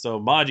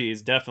 So Maji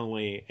is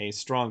definitely a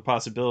strong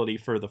possibility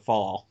for the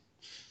fall.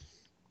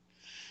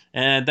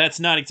 And that's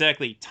not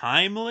exactly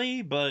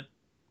timely, but,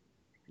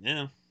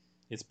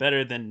 it's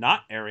better than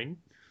not airing.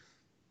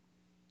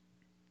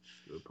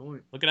 Good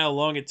point. Look at how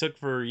long it took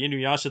for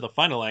Inuyasha the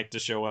Final Act to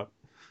show up.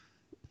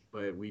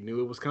 But we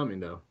knew it was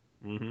coming, though.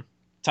 Mm-hmm.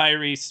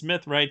 Tyree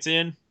Smith writes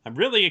in, I'm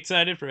really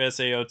excited for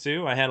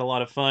SAO2. I had a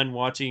lot of fun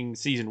watching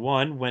Season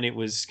 1 when it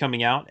was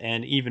coming out,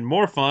 and even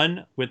more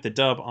fun with the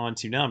dub on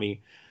Toonami.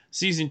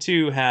 Season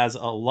 2 has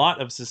a lot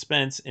of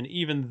suspense, and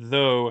even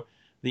though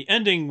the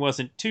ending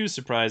wasn't too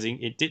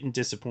surprising, it didn't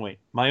disappoint.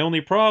 My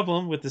only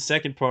problems with the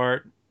second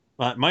part,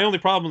 but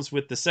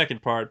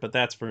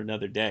that's for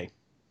another day.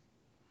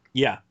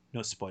 Yeah,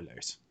 no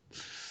spoilers.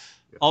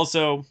 Yeah.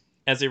 Also,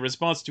 as a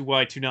response to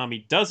why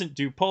Toonami doesn't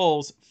do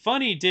polls,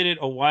 Funny did it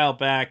a while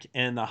back,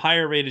 and the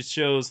higher rated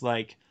shows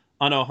like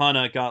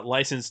Anohana got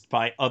licensed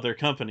by other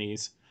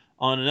companies.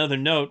 On another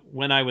note,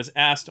 when I was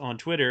asked on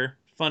Twitter,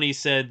 Funny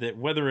said that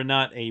whether or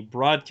not a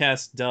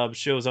broadcast dub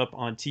shows up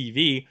on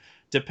TV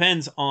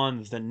depends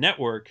on the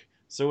network,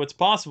 so it's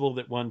possible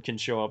that one can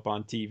show up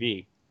on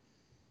TV.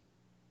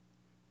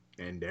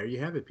 And there you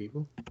have it,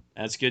 people.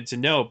 That's good to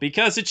know,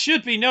 because it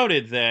should be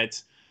noted that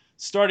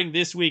starting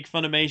this week,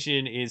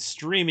 Funimation is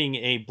streaming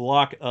a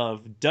block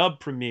of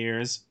dub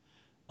premieres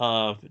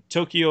of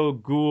Tokyo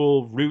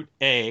Ghoul Route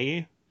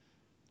A,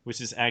 which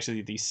is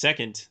actually the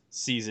 2nd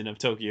season of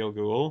Tokyo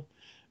Ghoul,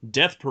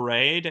 Death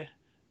Parade,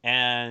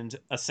 and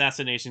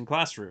Assassination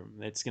Classroom.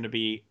 It's going to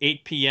be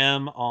 8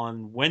 p.m.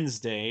 on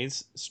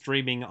Wednesdays,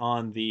 streaming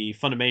on the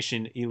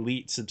Funimation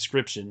Elite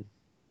subscription.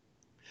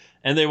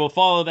 And they will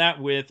follow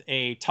that with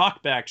a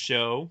talkback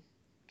show,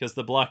 because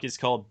the block is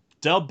called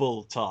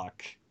Double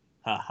Talk.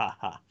 Ha ha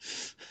ha.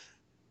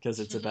 Because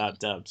it's about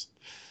dubs.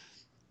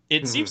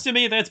 It seems to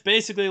me that's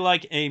basically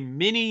like a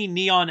mini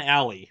Neon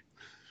Alley.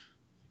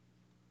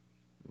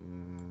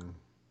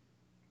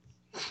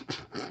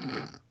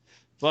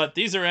 But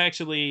these are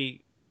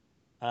actually...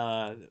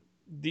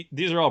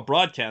 these are all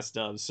broadcast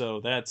dubs, so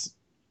that's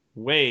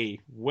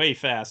way, way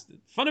fast.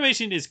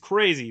 Funimation is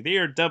crazy. They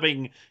are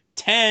dubbing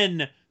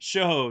 10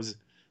 shows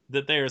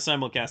that they are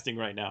simulcasting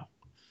right now.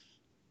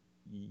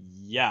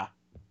 Yeah.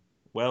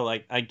 Well,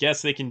 I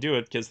guess they can do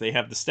it because they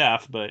have the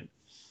staff, but...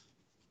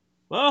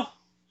 Well...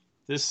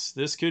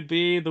 This could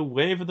be the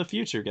wave of the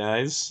future,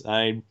 guys.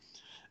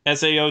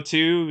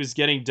 SAO2 is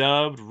getting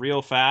dubbed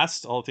real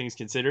fast, all things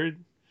considered.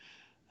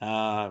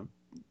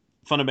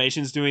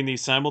 Funimation's doing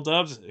these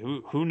simuldubs.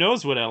 Who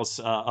knows what else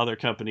other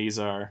companies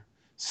are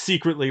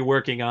secretly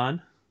working on?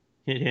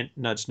 Hint, hint,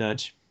 nudge,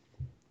 nudge.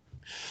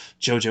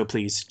 JoJo,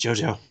 please.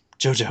 JoJo.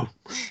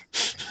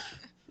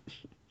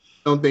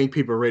 Don't think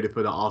people are ready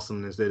for the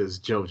awesomeness that is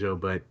JoJo,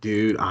 but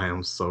dude, I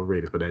am so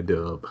ready for that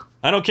dub.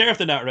 I don't care if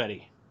they're not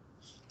ready.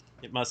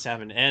 It must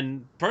happen.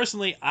 And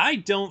personally, I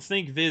don't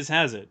think Viz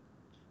has it.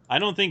 I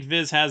don't think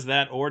Viz has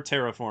that or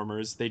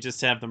Terraformers. They just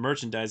have the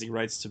merchandising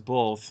rights to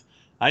both.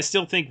 I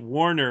still think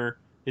Warner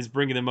is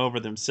bringing them over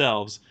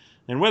themselves.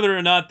 And whether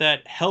or not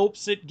that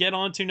helps it get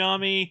on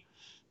Toonami,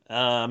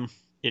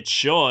 it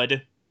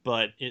should,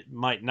 but it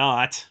might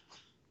not.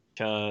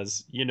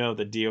 Because you know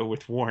the deal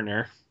with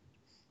Warner.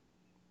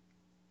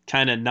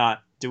 Kind of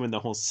not doing the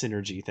whole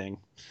synergy thing.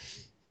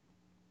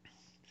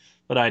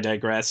 But I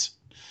digress.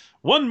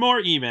 One more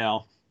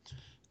email.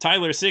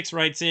 Tyler6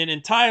 writes in,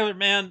 and Tyler,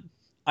 man,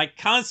 I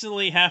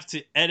constantly have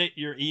to edit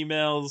your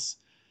emails,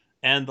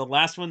 and the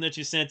last one that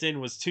you sent in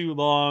was too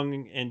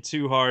long and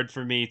too hard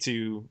for me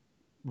to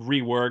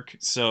rework,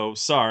 so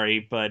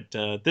sorry, but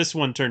this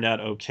one turned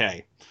out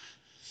okay.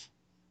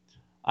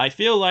 I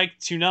feel like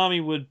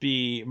Toonami would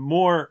be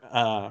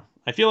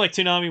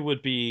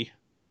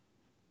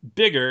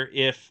bigger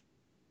if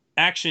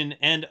action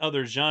and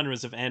other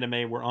genres of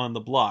anime were on the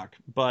block.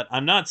 But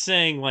I'm not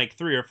saying like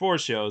 3 or 4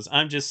 shows.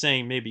 I'm just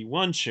saying maybe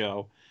one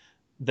show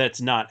that's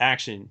not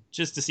action,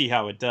 just to see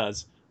how it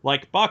does.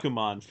 Like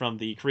Bakuman from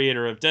the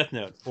creator of Death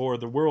Note, or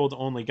The World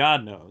Only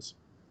God Knows.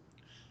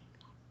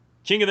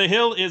 King of the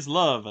Hill is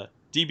love.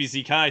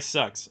 DBZ Kai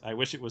sucks. I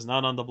wish it was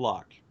not on the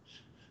block.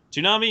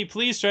 Toonami,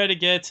 please try to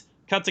get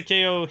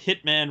Katakeo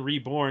Hitman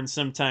Reborn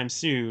sometime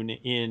soon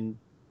in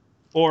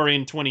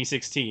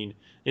 2016.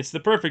 It's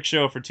the perfect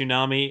show for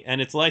Toonami, and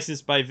it's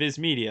licensed by Viz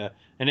Media,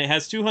 and it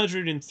has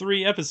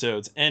 203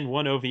 episodes and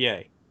 1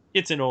 OVA.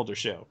 It's an older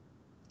show.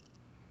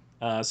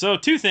 So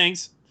 2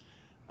 things.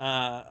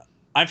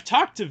 I've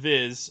talked to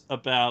Viz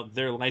about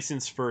their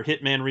license for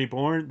Hitman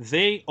Reborn.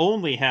 They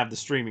only have the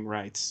streaming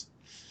rights.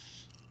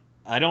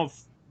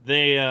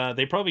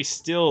 They probably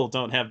still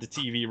don't have the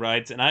TV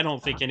rights, and I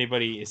don't think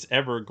anybody is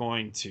ever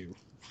going to.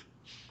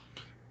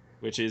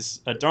 Which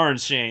is a darn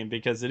shame,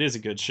 because it is a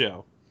good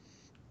show.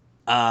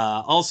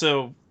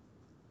 Also,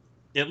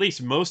 at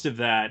least most of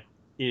that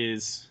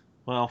is,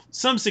 well,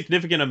 some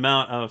significant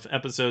amount of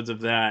episodes of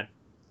that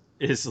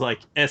is like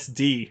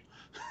SD.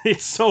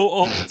 It's so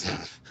old.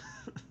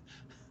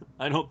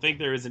 I don't think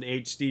there is an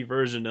HD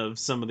version of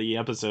some of the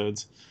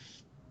episodes.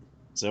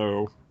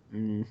 So,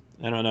 I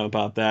don't know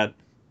about that.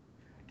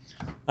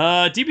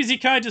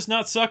 DBZ Kai does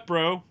not suck,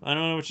 bro. I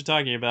don't know what you're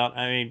talking about.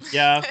 I mean,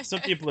 yeah,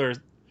 some people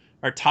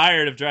are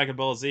tired of Dragon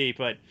Ball Z,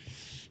 but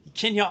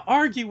can you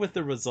argue with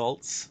the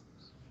results?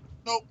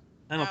 Nope.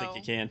 I don't think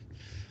you can.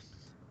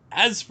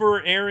 As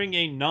for airing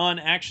a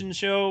non-action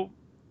show,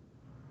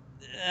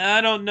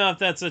 I don't know if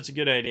that's such a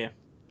good idea.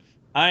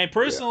 I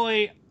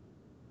personally,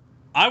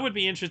 I would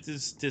be interested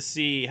to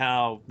see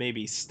how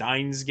maybe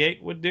Steins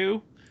Gate would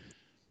do,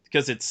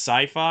 because it's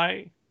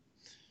sci-fi.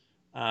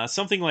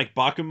 Something like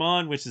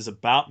Bakuman, which is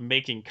about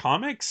making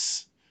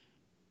comics.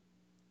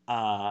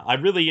 I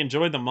really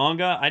enjoyed the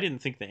manga. I didn't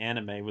think the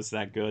anime was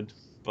that good,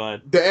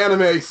 but The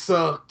anime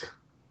sucked.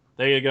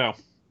 there you go.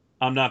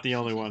 I'm not the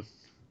only one.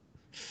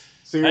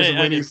 Seriously, I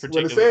when didn't it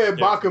particularly said care for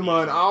the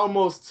Bakuman, anime. I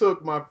almost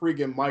took my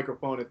freaking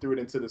microphone and threw it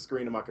into the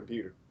screen of my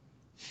computer.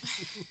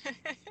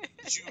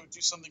 Did you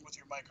do something with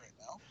your mic right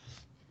now?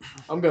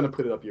 I'm gonna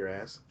put it up your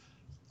ass.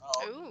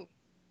 Oh, Ooh.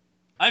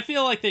 I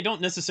feel like they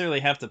don't necessarily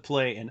have to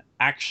play an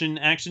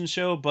action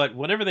show, but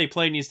whatever they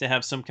play needs to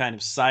have some kind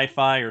of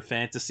sci-fi or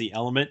fantasy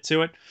element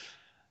to it.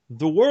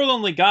 The World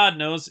Only God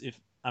Knows, if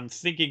I'm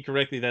thinking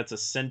correctly, that's a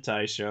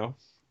Sentai show.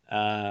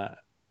 That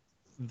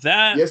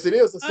Yes, it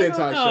is a I don't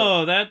Sentai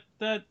show. know.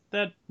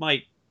 That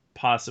might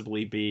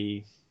possibly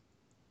be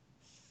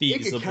It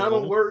feasible. could kind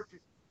of work.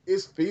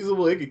 It's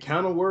feasible. It could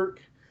kind of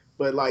work,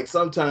 but like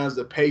sometimes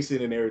the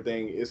pacing and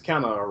everything is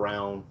kind of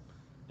around.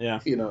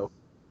 Yeah. You know,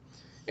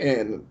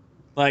 and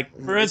Like,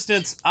 for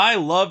instance, I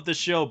love the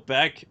show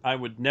Beck. I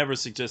would never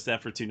suggest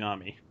that for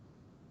Toonami.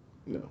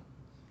 no.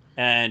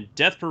 And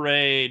Death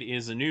Parade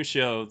is a new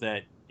show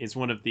that is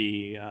one of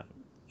the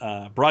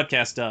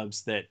broadcast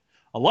dubs that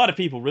a lot of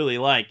people really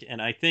like,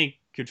 and I think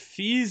could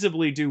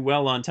feasibly do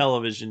well on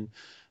television,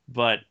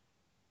 but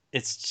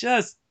it's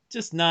just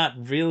not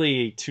really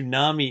a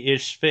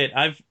Toonami-ish fit.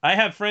 I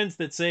have friends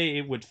that say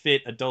it would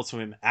fit Adult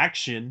Swim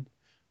Action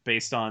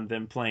based on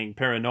them playing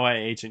Paranoia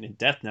Agent in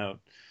Death Note,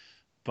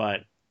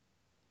 but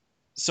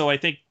so I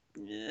think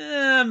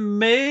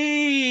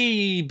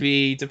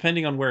maybe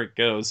depending on where it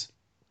goes.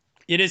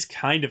 It is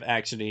kind of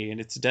actiony, and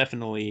it's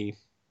definitely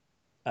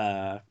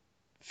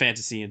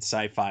fantasy and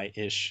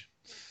sci-fi-ish.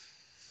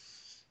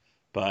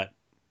 But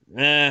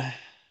I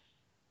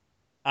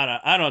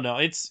don't know.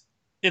 It's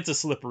a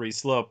slippery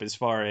slope as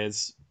far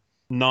as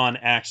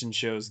non-action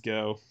shows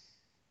go.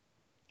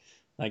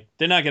 Like,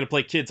 they're not gonna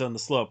play Kids on the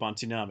Slope on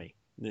Toonami.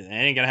 It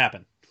ain't gonna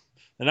happen.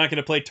 They're not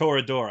gonna play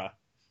Toradora.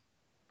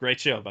 Great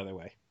show, by the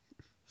way.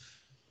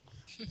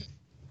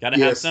 Gotta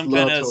have some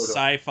kind of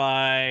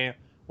sci-fi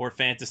or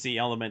fantasy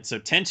element. So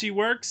Tenchi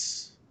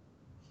works.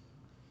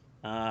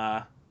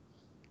 A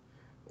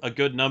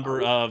good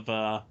number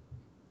of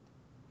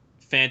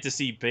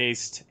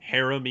fantasy-based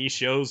harem-y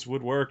shows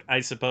would work, I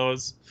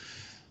suppose.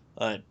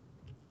 But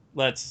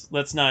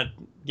let's not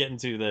get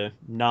into the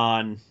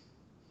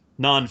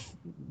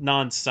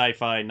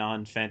non-sci-fi,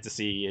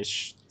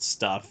 non-fantasy-ish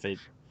stuff. It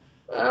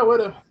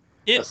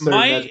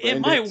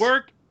might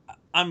work.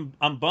 I'm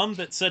bummed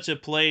that such a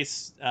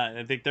place.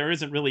 I think there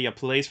isn't really a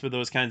place for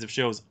those kinds of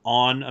shows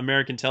on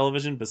American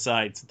television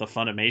besides the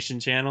Funimation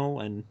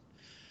channel and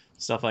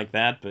stuff like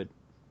that. But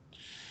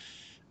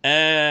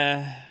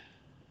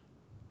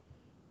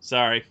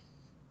sorry,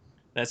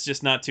 that's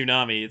just not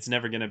Toonami. It's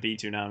never gonna be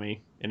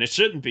Toonami, and it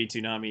shouldn't be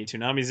Toonami.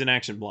 Toonami's an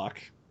action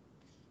block.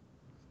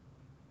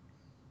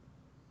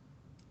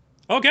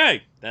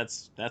 Okay,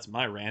 that's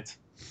my rant.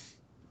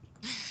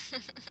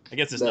 I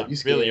guess it's not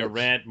really a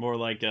rant, more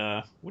like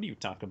what are you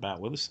talking about,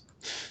 Willis?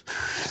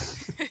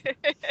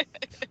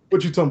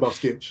 What you talking about,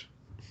 Sketch?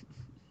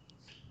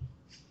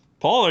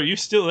 Paul, are you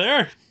still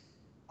there?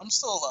 I'm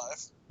still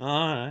alive.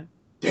 All right.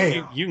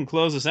 Damn. You can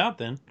close us out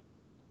then.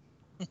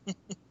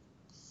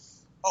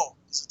 Oh,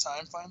 is it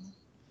time finally?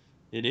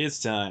 It is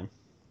time.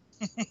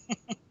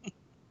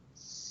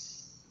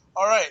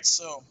 All right,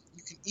 so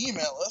you can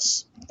email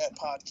us at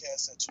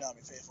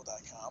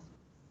podcast@toonamifaithful.com.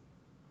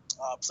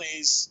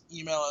 Please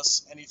email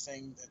us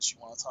anything that you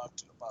want to talk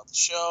to about the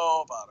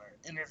show, about our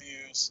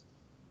interviews,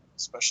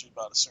 especially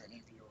about a certain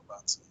interview we're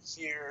about to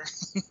hear.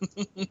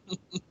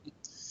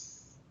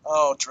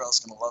 Oh,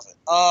 Terrell's going to love it.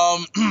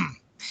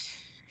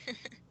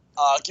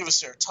 Give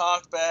us your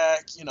talk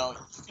back. You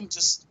can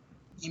just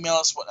email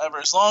us whatever,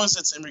 as long as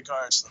it's in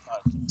regards to the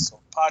podcast. So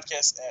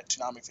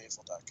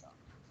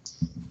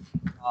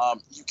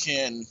podcast@toonamifaithful.com. You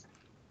can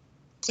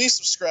please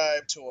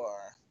subscribe to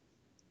our...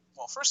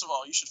 Well, first of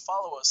all, you should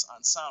follow us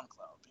on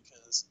SoundCloud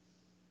because,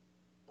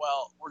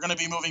 well, we're going to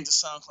be moving to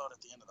SoundCloud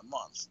at the end of the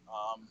month.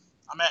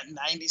 I'm at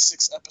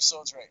 96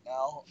 episodes right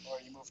now,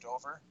 already moved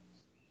over.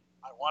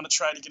 I want to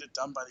try to get it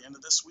done by the end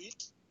of this week.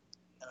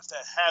 And if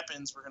that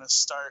happens, we're going to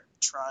start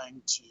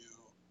trying to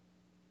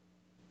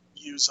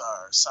use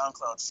our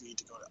SoundCloud feed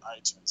to go to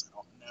iTunes. I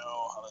don't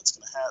know how that's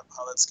going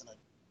to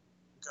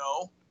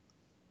go.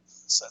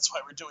 So that's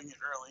why we're doing it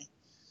early.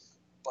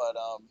 But,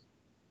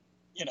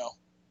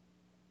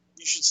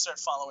 you should start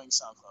following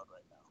SoundCloud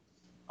right now.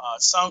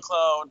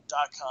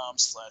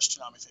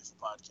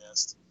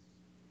 SoundCloud.com/ToonamiFaithfulPodcast.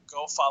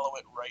 Go follow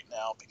it right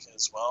now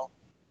because, well,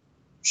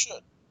 you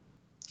should.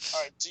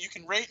 All right, so you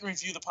can rate and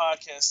review the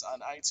podcast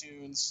on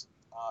iTunes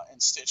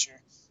and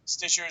Stitcher.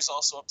 Stitcher is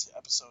also up to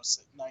episode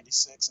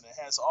 96, and it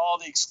has all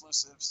the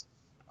exclusives.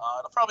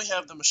 It'll probably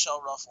have the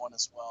Michelle Ruff one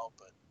as well,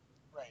 but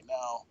right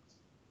now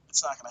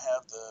it's not going to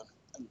have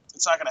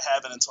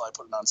it until I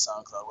put it on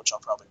SoundCloud, which I'll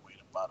probably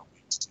wait about a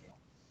week to do.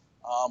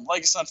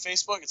 Like us on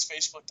Facebook. It's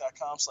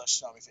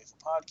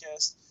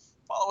facebook.com/ToonamiFaithfulPodcast.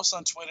 Follow us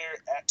on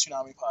Twitter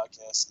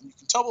 @ToonamiPodcast, and you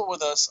can tumble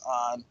with us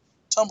on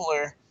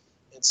Tumblr.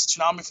 It's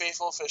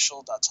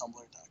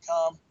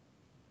ToonamiFaithfulOfficial.tumblr.com.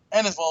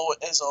 And as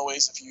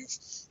always, if you've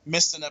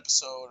missed an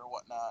episode or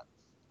whatnot,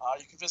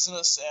 you can visit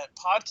us at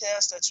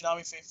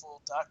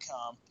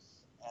podcast@ToonamiFaithful.com,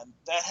 and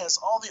that has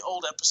all the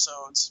old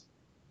episodes.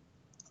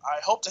 I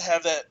hope to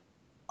have that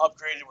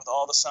upgraded with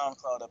all the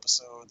SoundCloud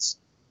episodes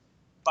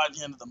by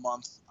the end of the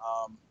month.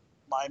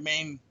 My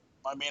main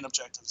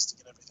objective is to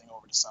get everything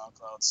over to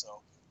SoundCloud,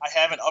 so I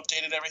haven't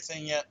updated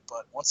everything yet,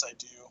 but once I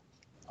do,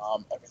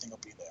 everything will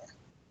be there.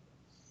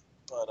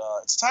 But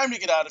it's time to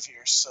get out of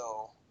here,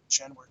 so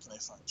Jen, where can they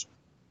find you?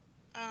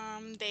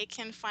 They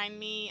can find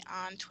me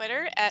on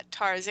Twitter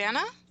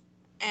 @Tarzana,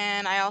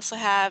 and I also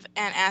have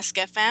an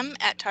AskFM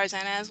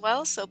 @Tarzana as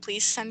well, so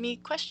please send me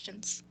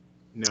questions.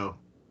 No.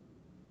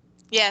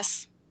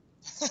 Yes.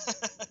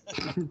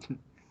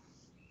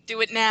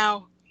 Do it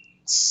now.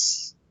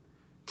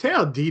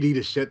 Tell Dee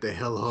to shut the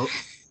hell up.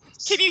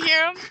 Can you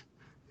hear him?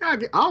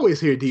 I always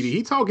hear Dee.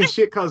 He talking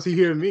shit because he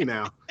hearing me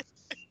now.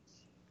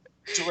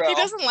 Jarrell. He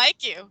doesn't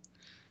like you.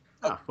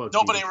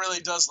 Nobody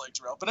really does like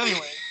Jarrell. But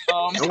anyway.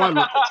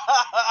 Jarrell,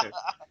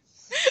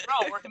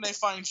 where can they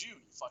find you,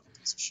 you fucking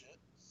piece of shit?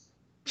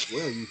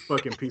 Well, you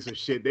fucking piece of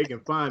shit. They can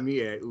find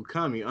me at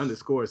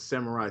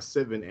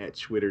ukami_samurai7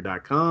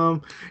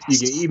 @twitter.com. You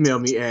can email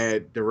me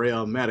at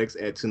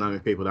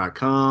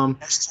darrellmaddox@toonamifaithful.com.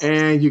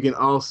 And you can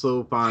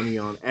also find me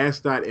on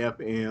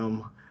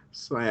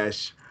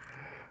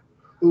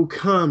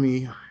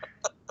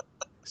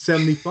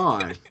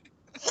ask.fm/ukami75.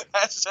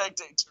 Hashtag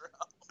date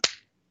Darrell.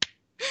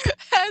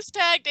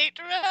 Hashtag date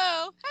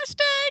Darrell.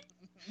 Hashtag.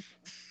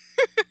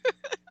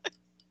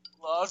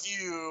 Love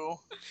you.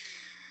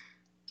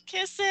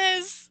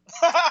 Kisses.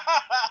 All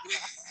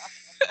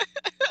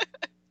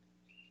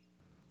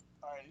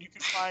right, and you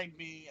can find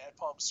me at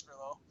Paul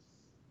Pascrillo.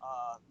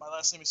 My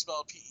last name is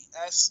spelled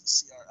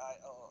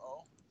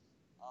PESCRILLO.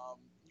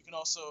 You can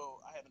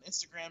also, I have an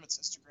Instagram. It's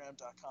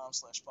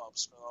instagram.com/Paul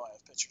Pascrillo. I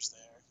have pictures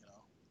there,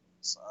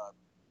 So,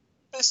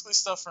 basically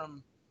stuff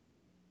from,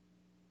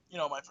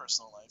 my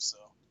personal life. So,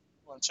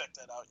 if you want to check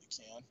that out, you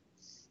can.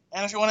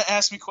 And if you want to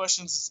ask me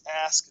questions, it's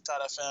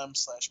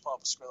ask.fm/Paul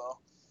Pascrillo.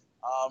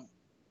 I'll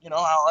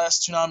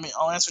answer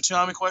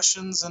Toonami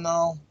questions, and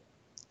I'll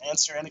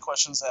answer any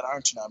questions that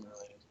aren't Toonami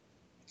related.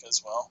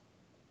 Because, well,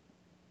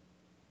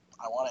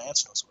 I want to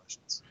answer those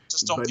questions.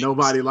 Just don't. But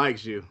nobody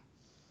likes you.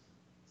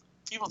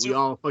 People do. We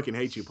all fucking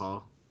hate you,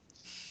 Paul.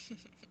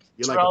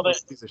 You're like a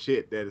piece of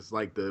shit that is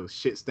like the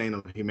shit stain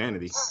of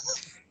humanity.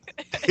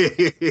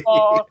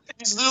 Oh,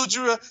 is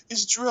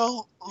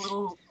Jarrell a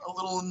little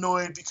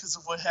annoyed because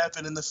of what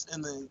happened in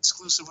the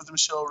exclusive with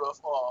Michelle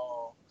Ruff?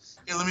 Oh,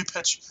 here, let me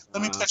pet you.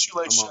 Let me pet you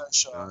like Shy.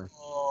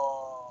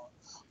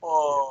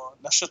 Oh,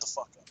 now shut the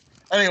fuck up.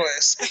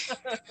 Anyways,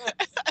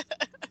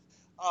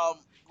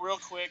 real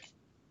quick,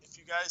 if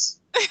you guys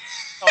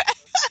help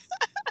us,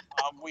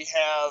 we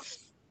have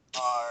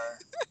our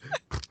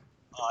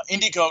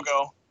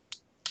Indiegogo,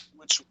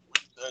 which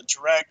with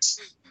direct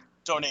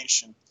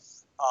donation.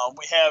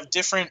 We have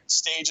different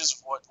stages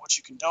of what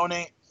you can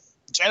donate.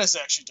 Janice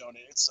actually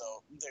donated,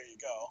 so there you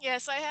go.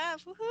 Yes, I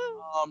have.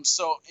 Woohoo!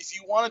 So if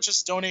you want to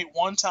just donate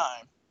one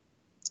time,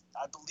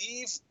 I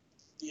believe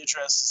the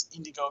address is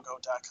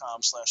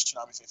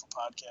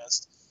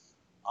indiegogo.com/ToonamiFaithfulPodcast.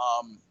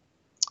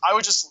 I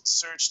would just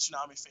search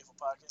Toonami Faithful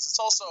Podcast. It's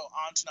also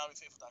on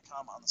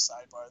ToonamiFaithful.com on the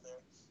sidebar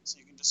there, so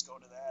you can just go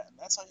to that, and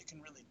that's how you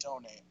can really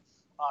donate.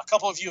 A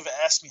couple of you have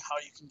asked me how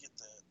you can get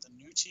the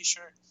new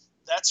T-shirt.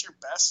 That's your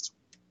best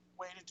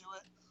way to do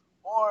it,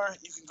 or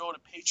you can go to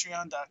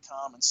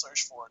patreon.com and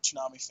search for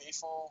Toonami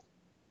Faithful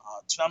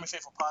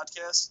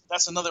Podcast.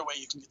 That's another way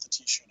you can get the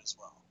T-shirt as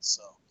well.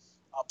 So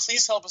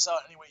please help us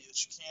out any way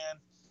that you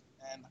can,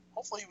 and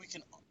hopefully we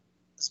can,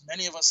 as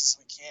many of us as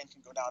we can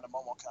go down to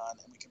MomoCon,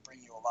 and we can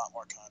bring you a lot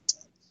more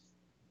content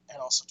and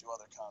also do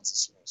other cons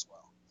this year as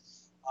well.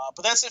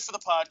 But that's it for the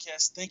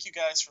podcast. Thank you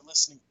guys for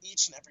listening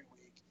each and every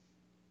week.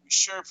 We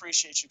sure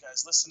appreciate you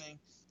guys listening,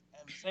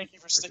 and thank you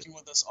for sticking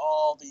with us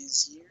all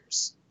these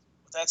years.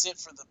 That's it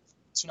for the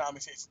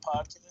Toonami Faithful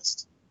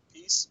Podcast.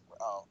 Peace. We're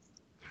out.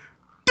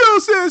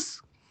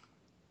 Deuces!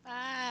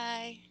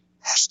 Bye.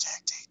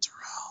 Hashtag date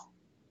Darrell.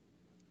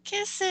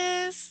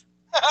 Kisses.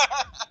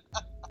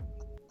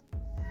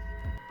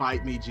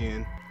 Fight me,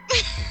 Jen.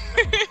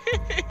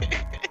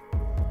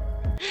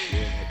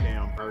 That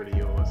damn bird of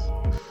yours.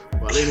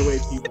 Well, anyway,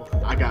 people,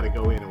 I gotta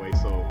go anyway,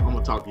 so I'm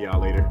gonna talk to y'all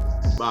later.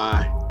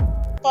 Bye.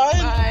 Bye.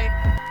 Bye.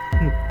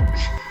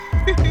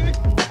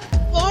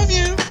 Love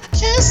you.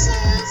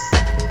 Kisses.